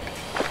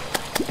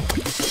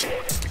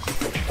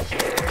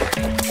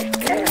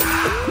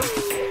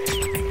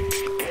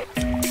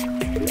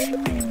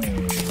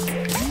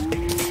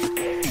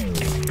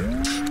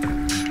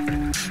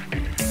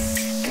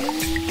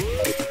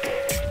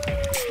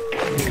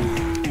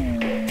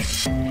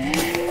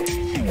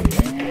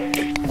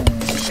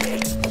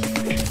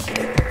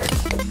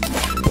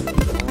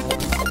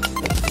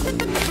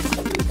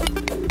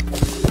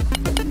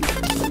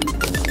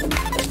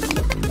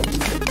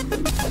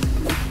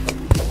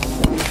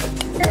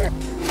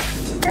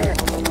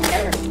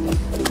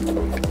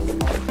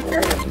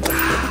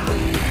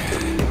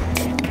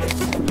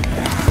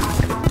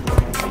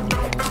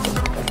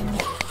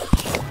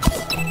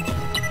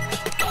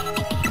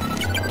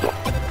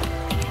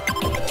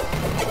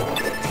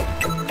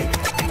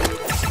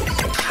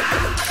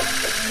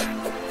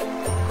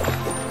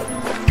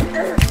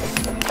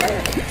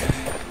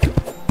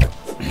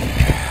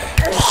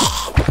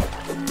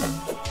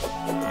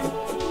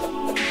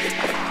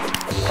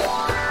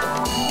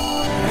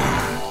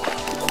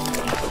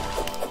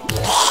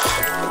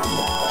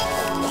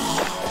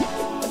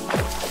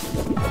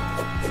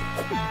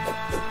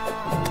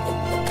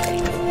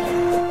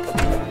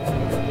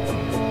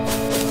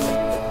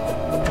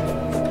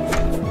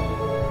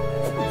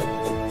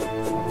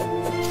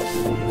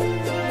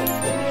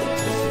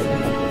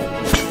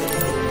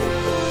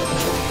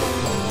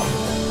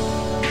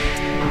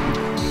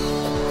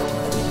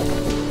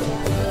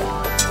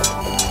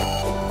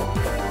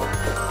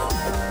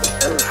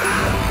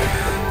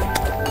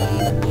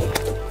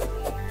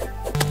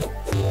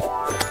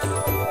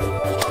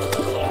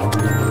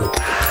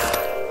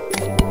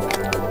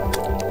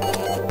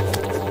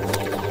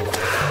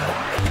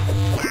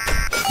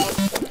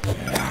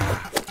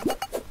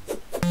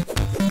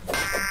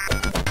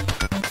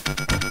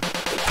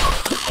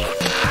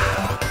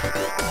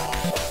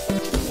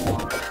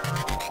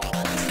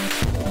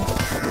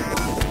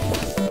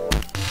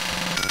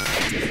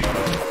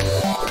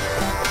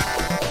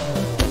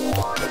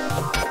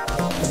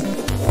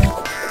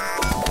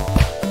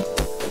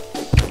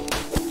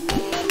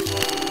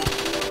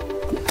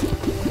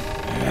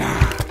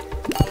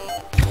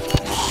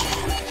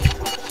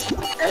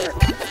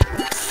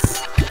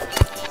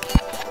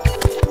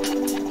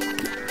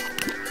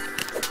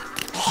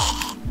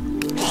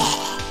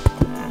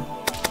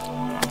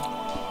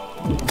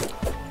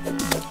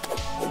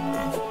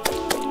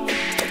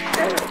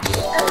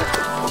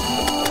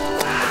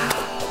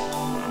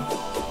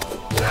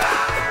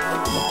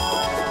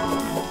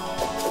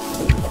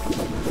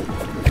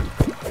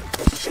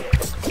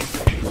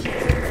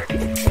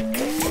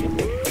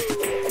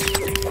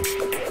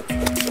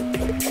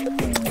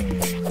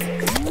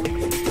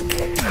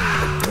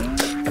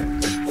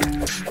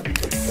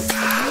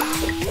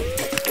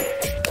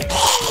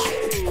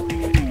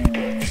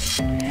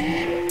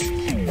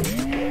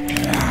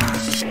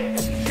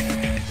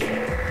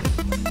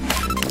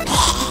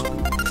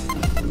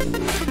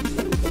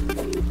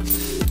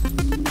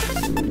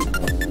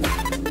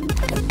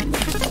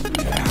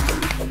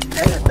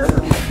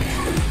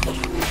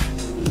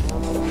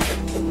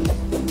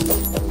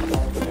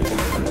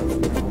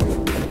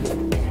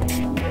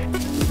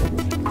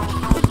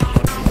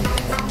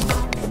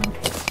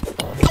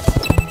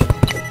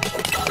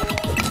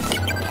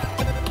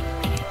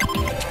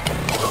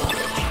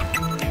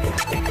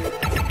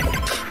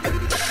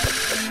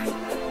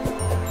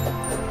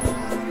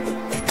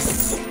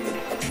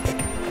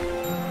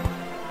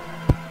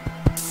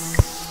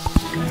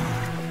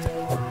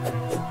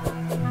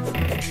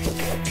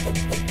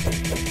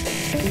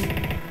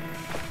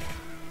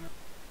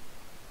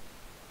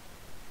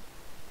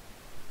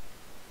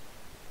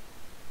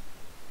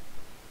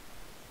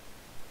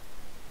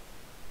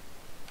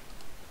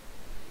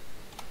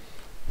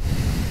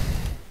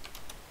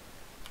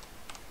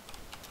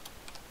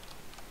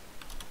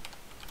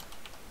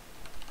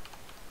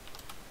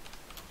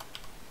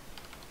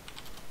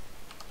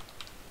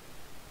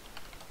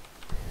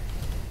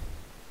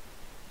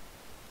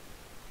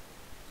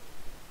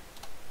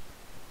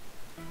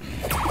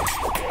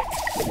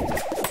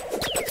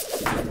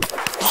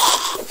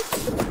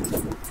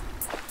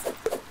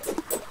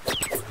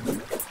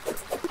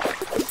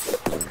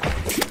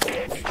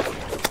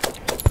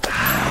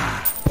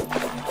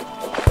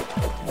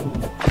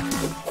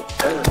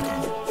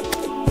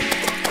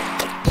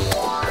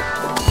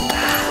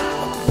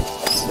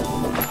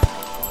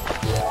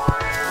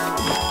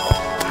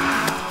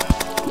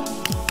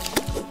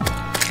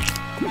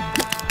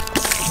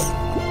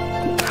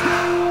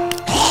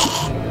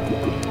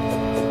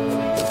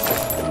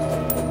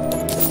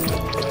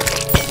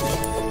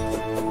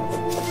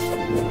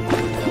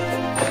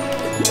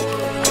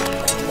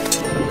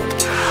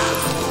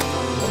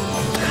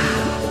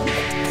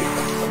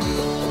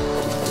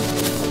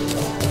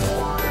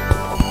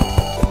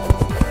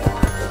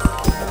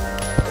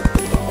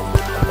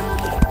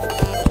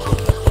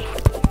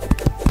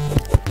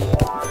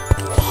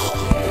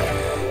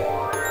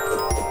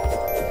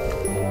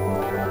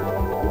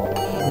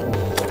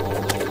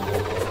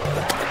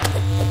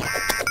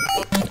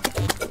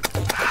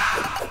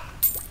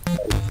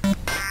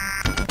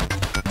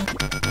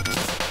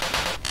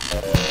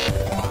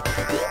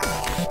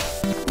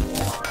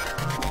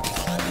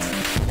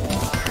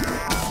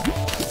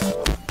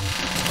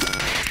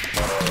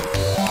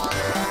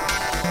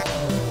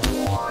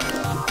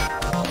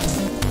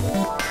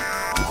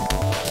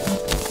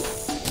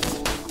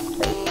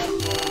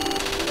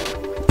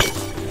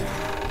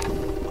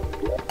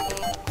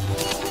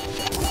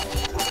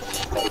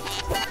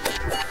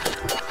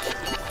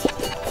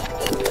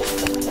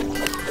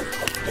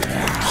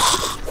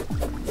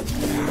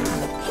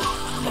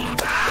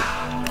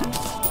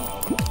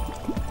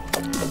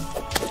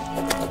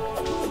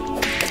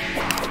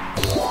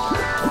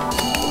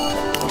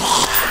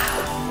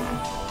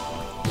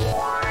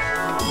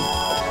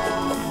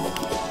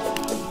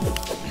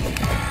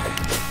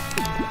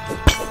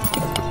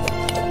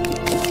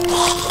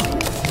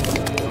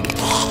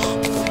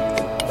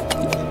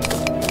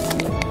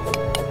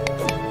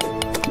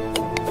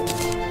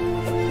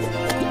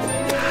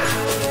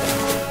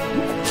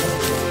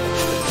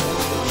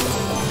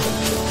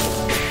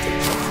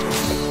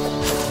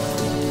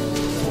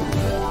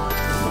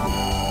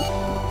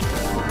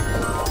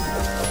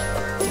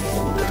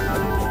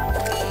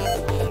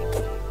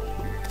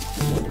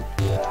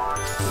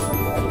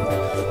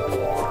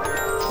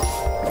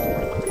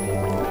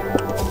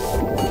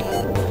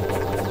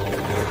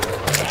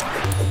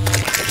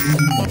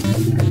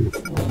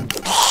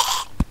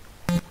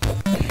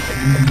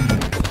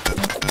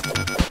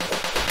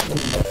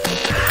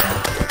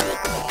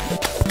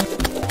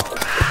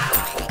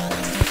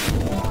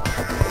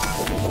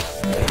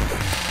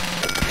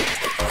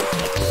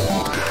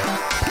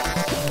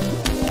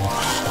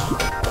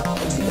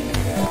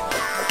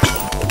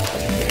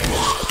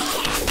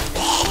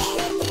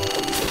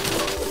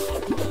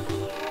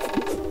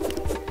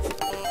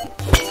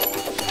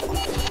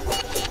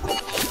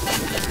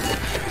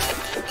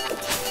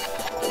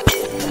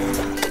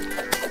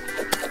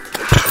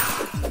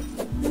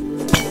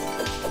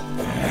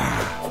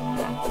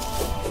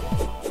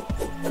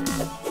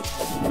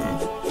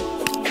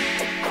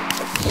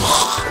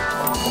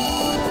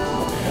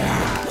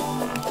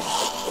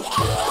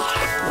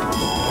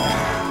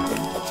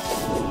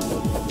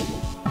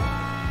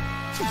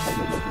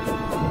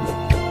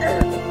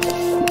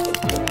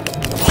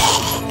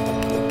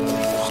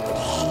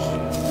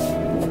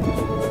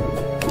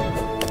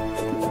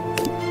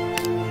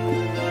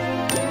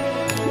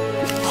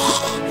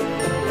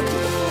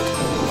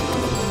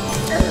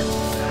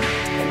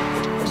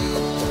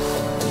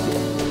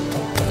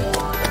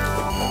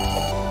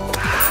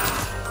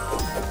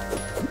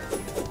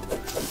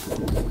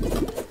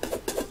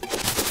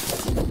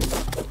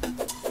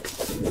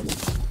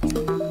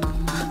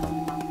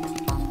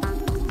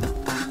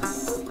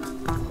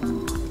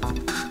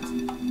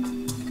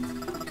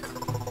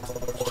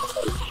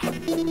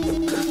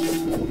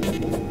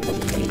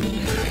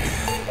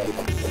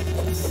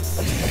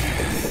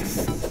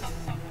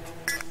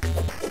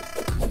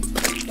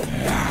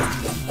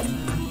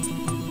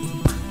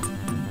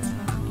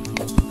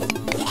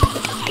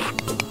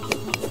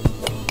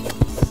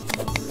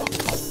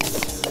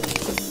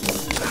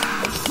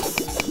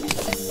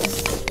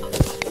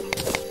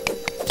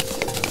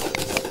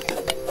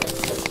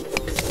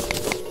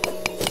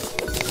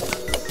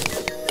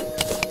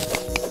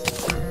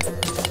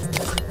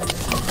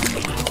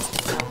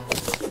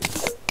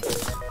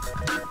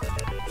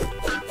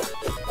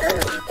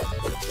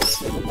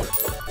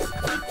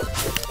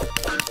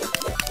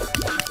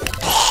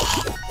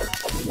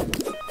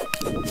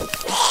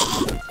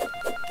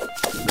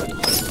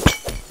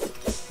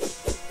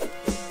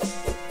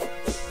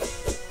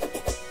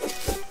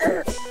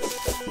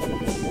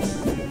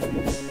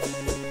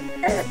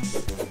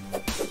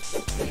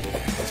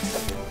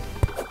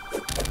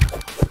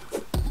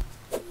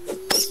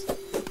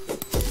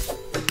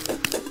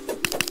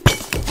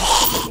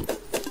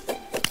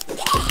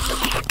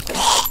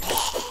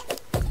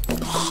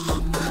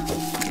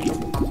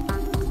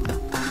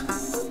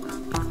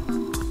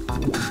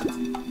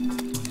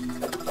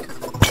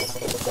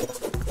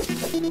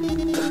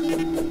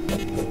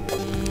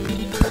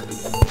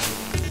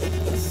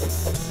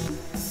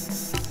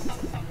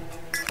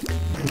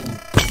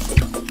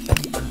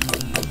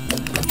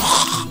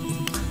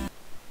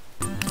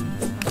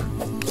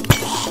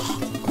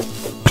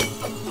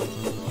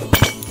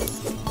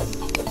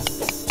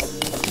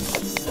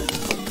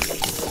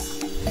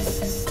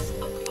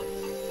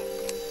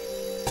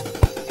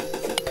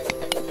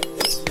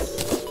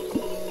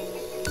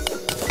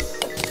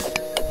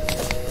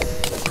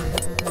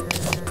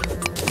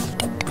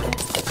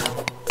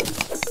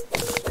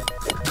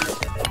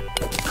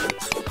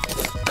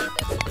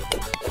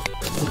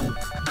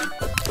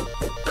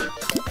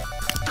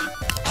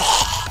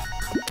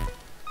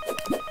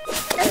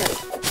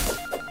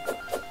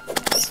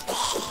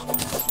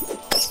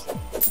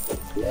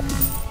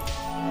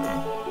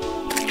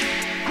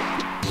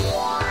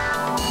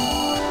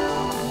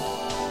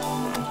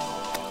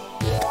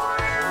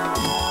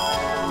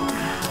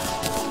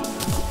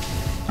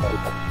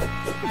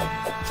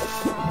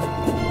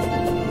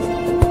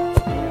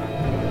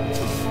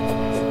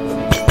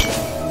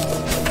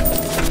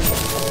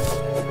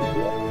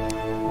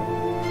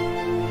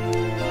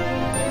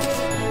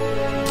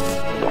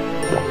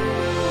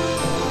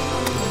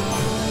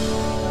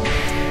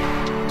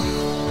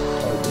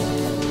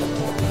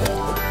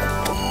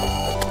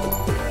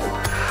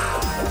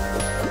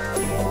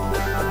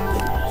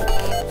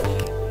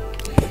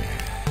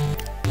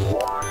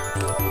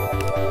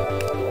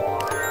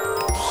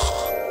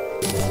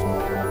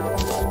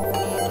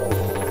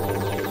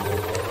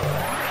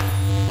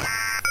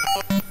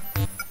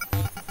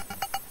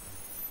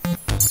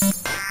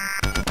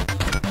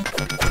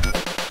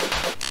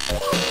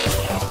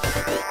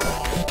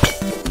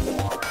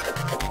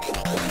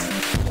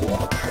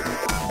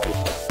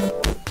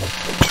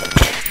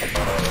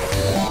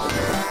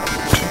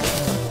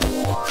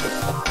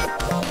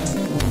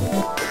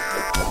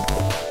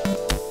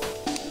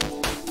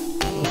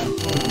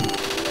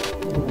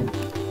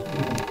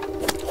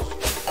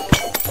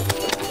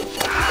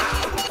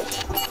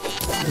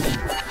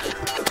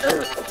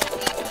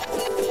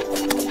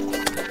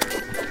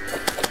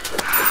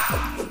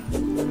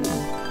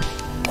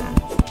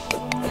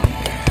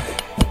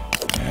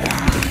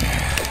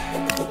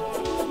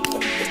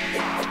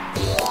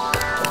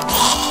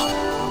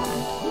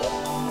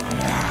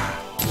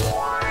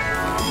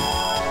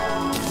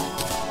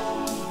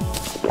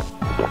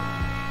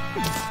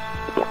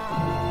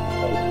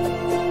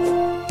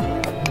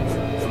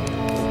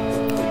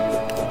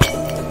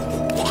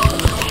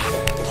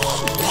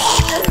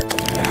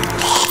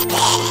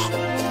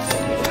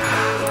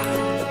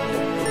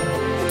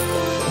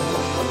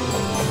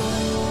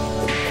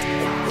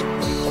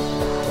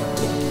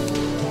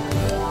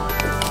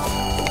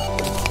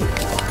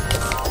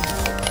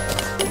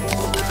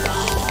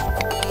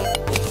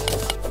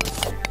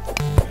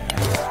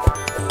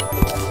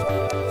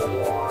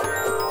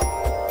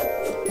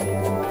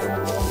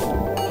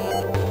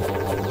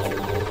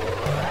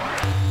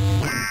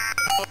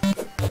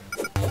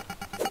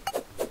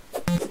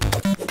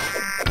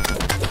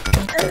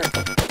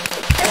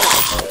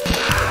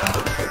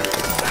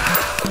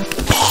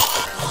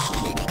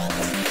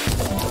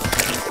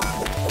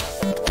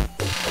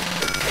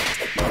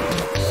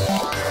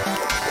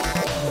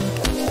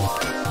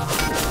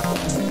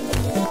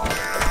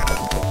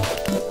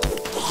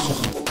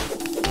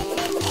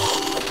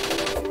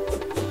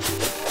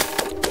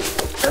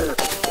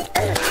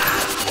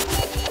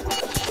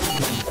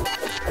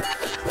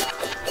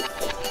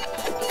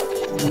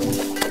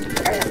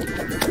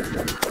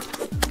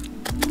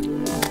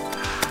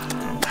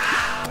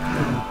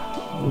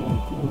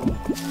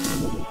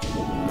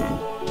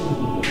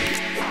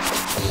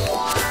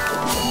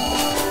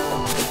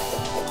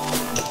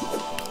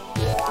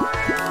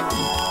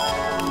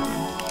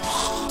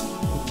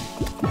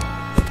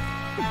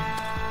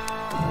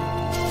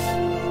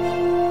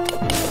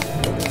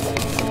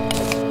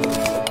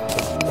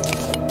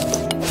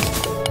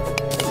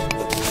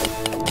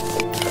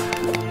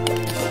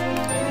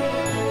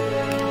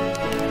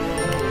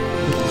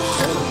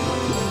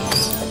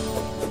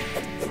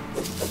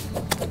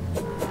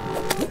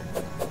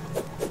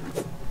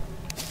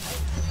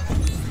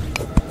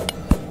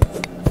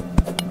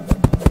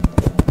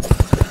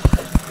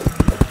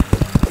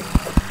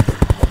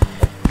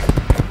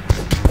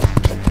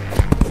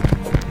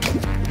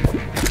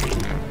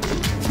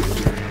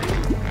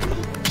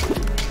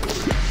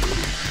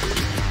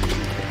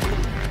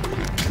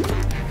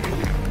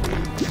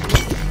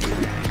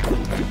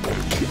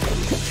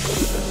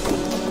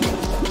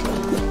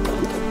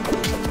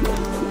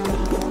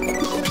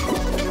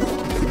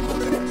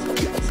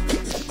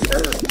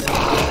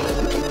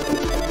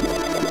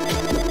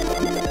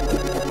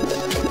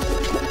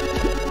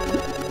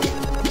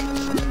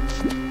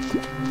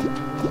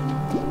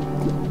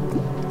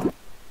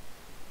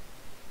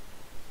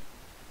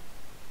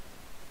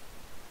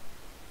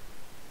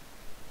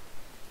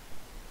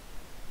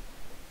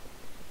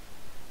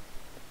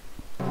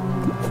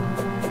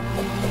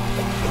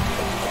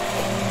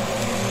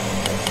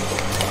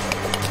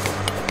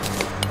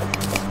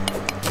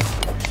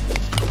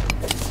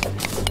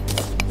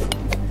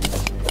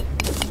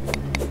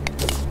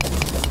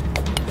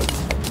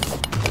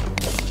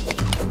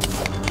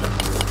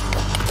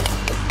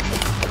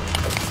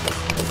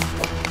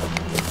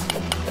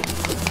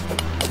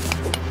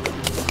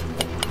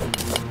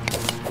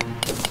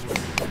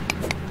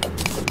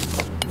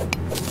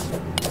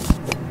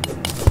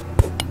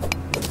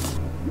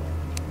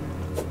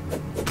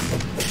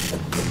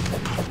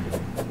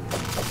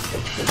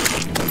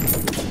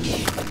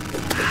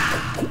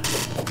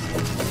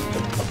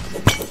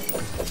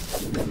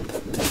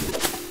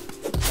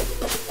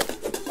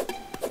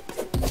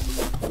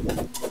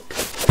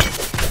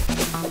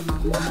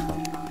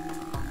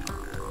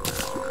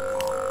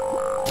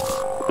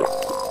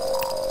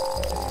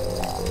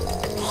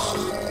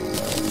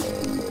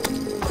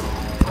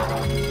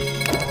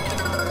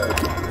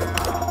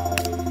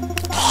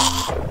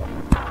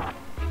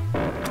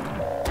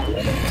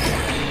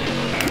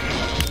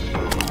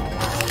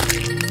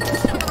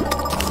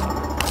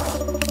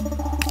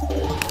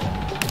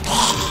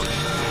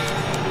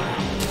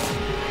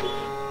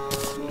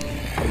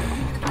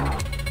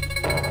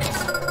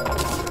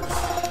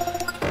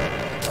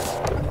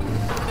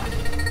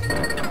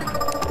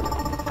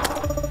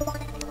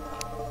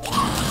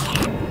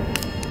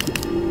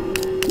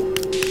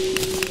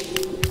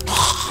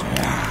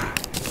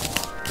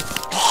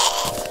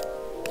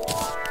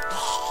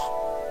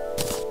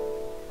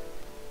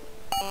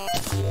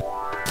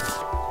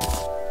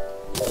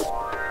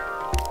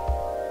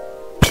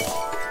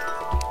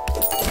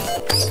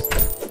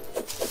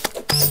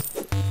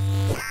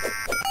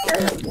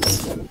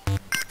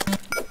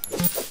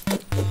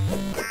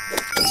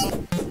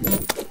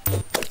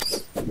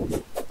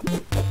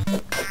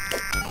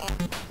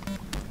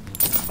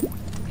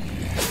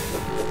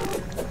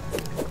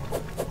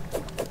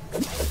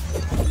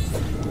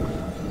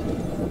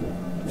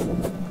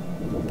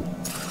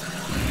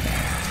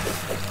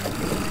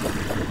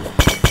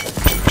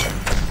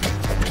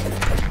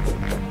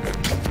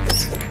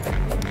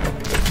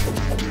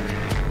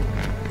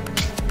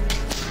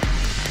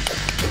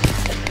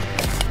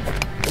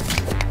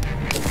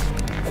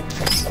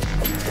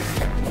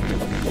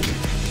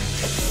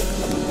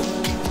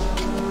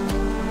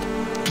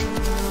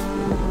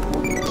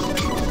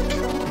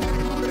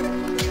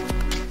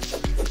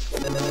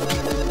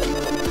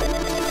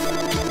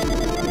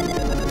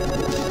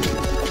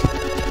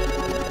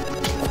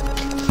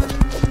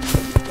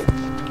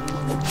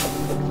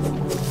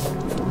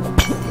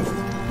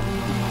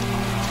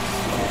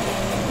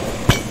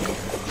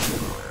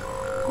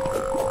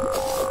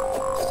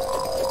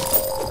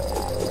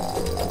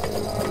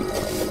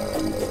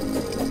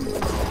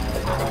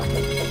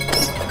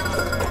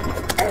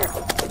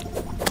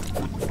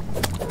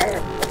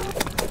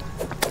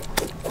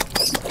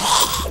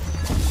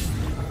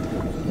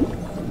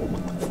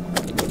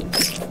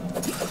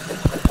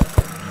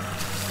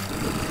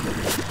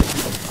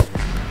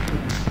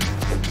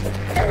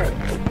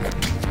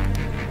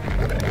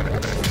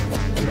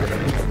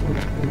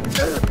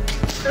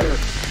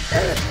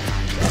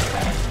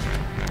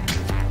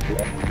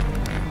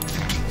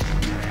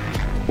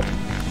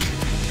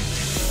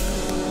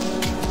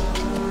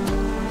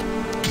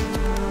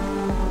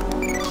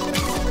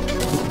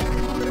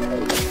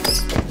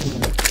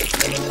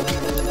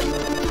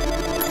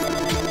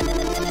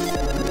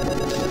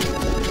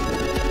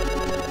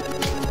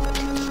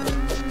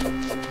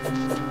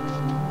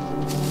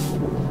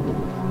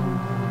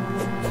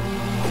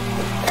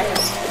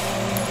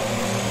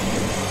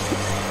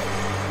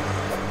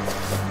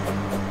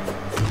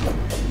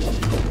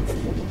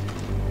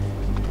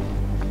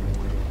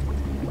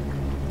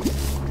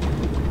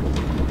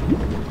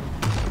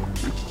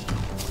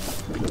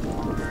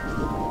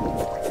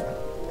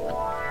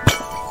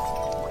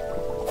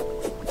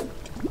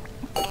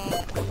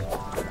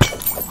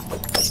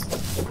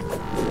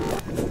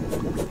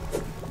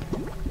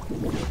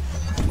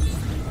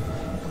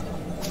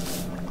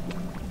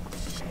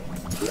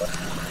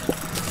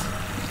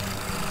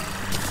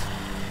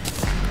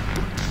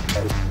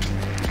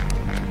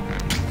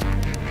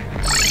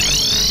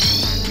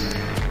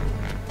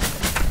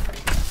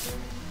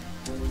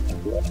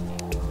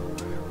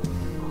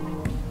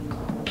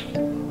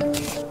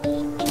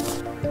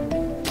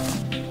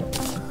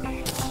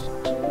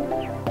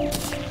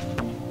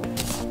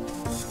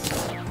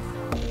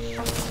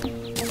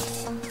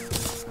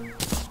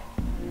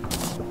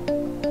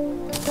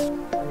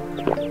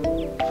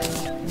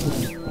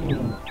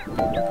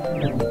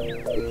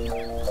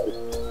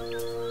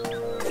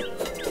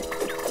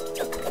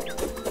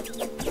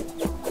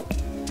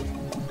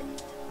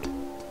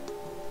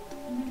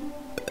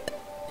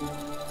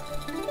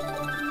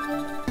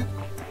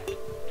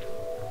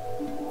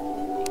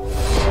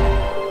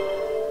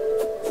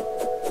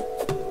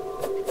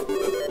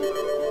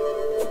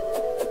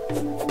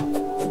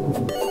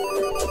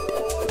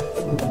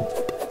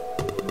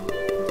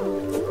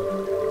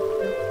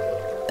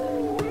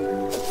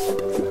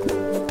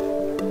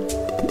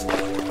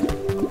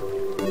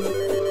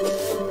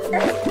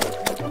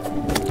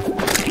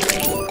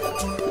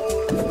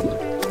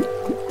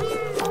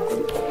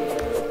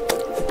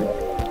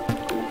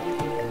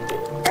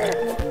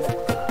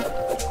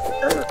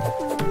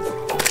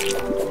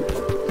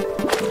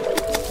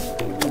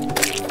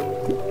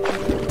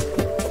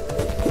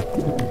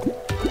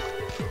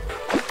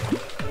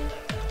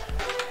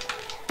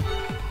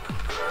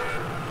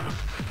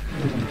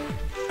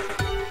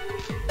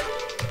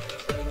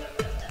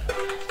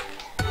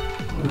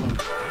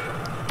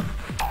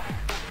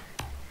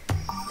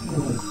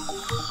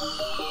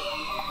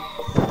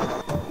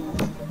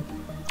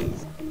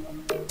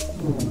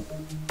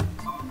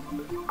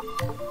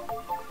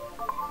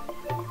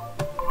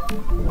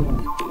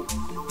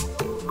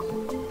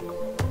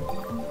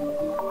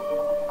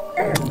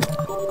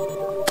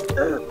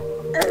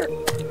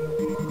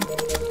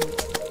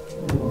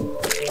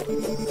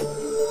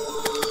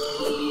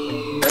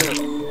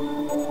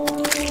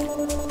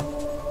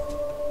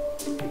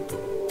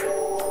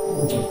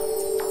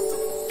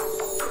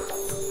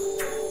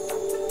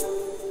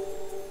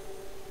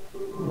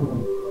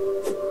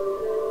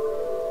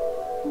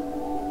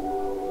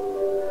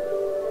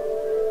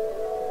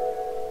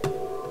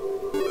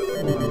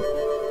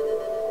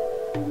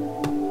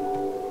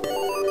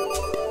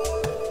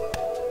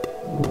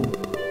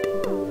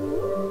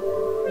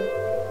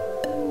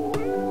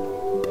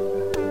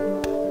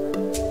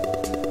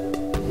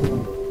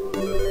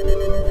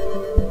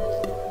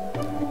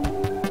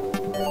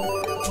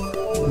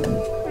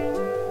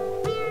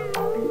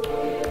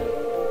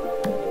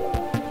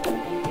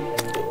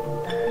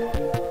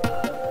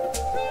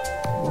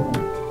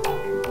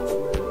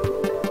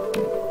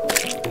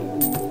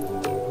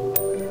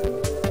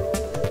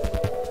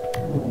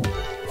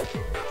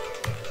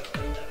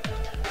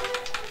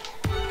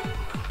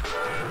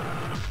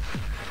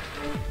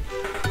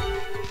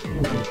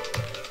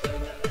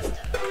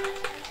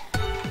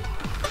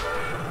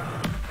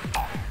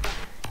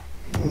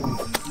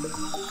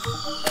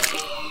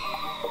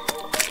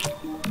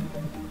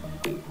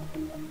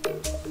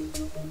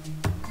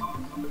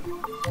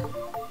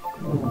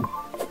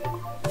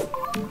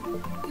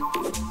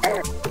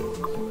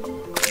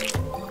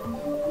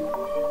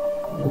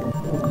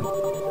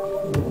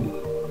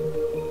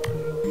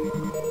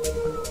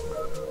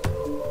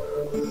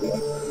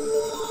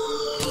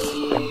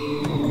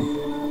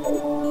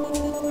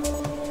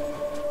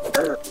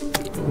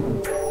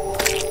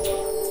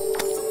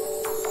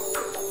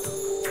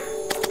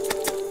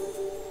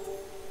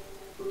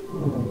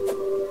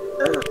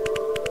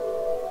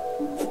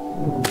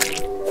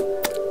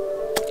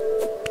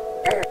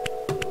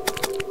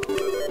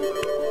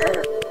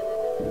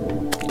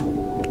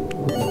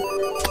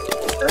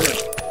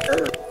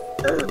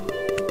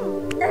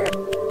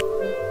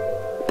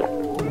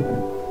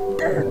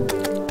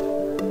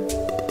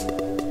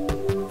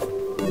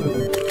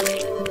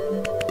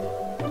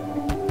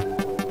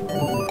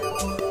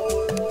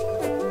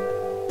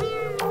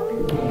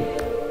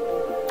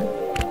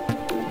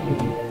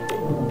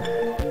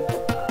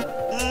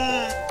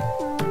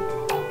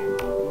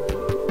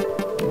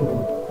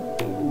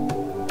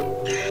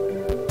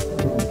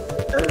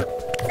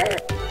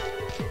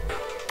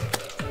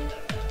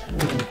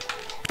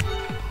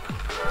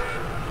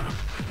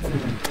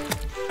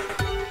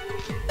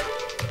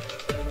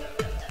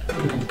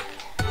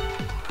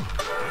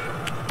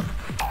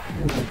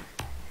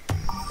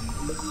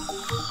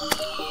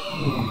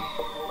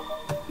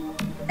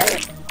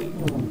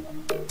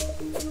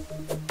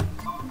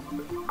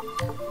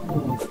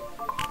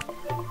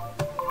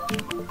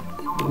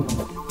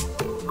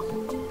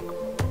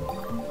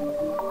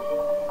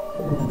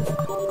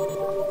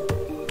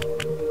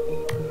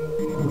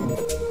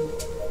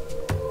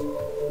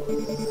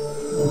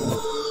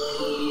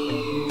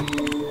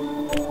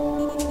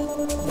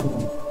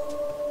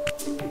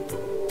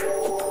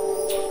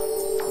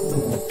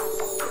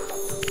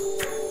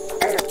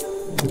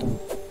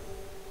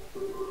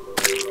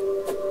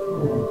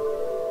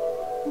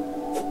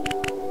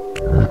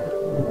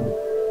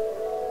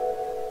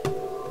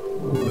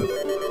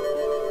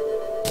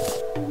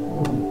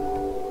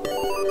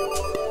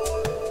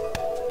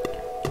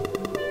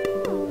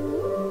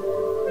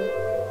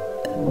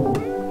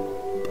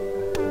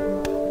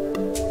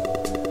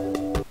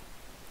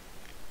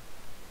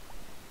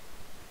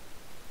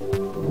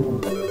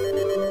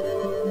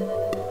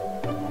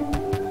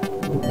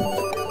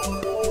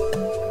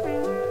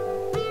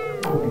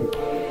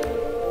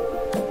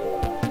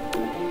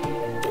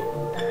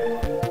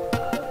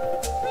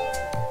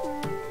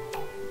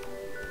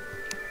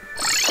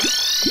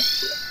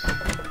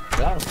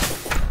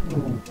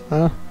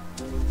 Huh?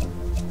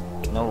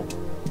 No.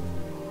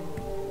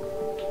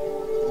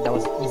 That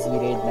was easy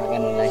raid, not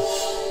gonna lie.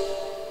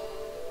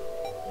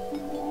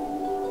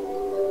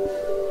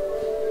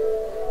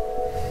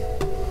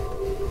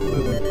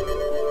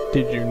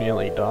 Did you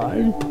nearly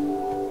die?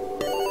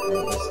 That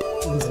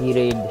was easy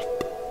raid.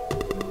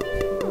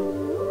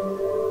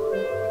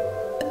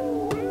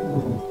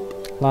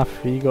 Laugh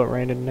if you got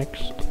raided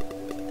next.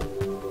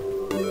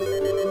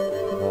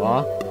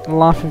 What?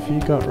 Laugh if you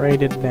got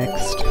raided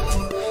next.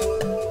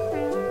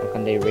 What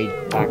and they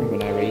read back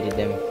when I raided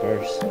them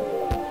first.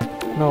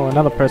 No,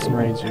 another person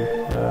raids you.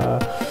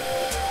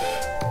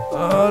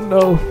 Oh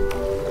no.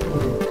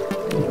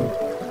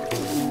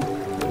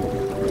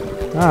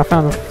 Ah, I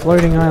found a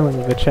floating island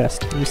with a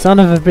chest. You son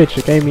of a bitch,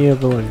 it gave me a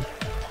balloon.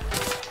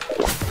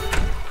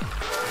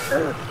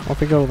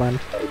 Off we go then.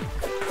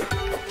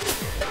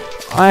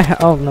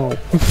 Oh no.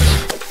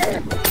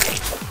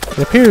 It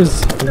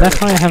appears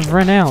that I have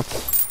run out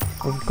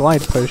of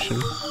glide potion.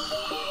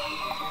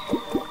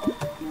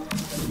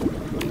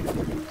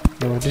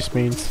 No, it just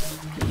means...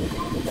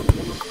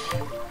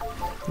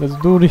 Let's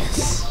do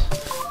this.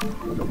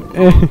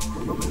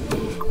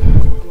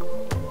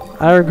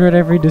 I regret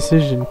every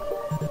decision.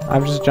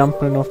 I'm just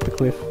jumping off the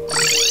cliff.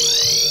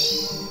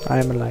 I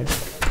am alive.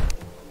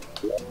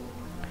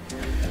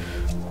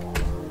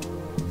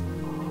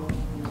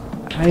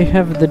 I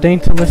have the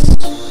daintyless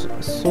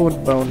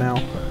sword bow now.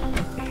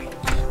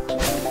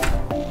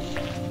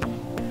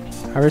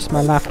 I risked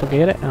my life to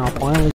get it, and I'll finally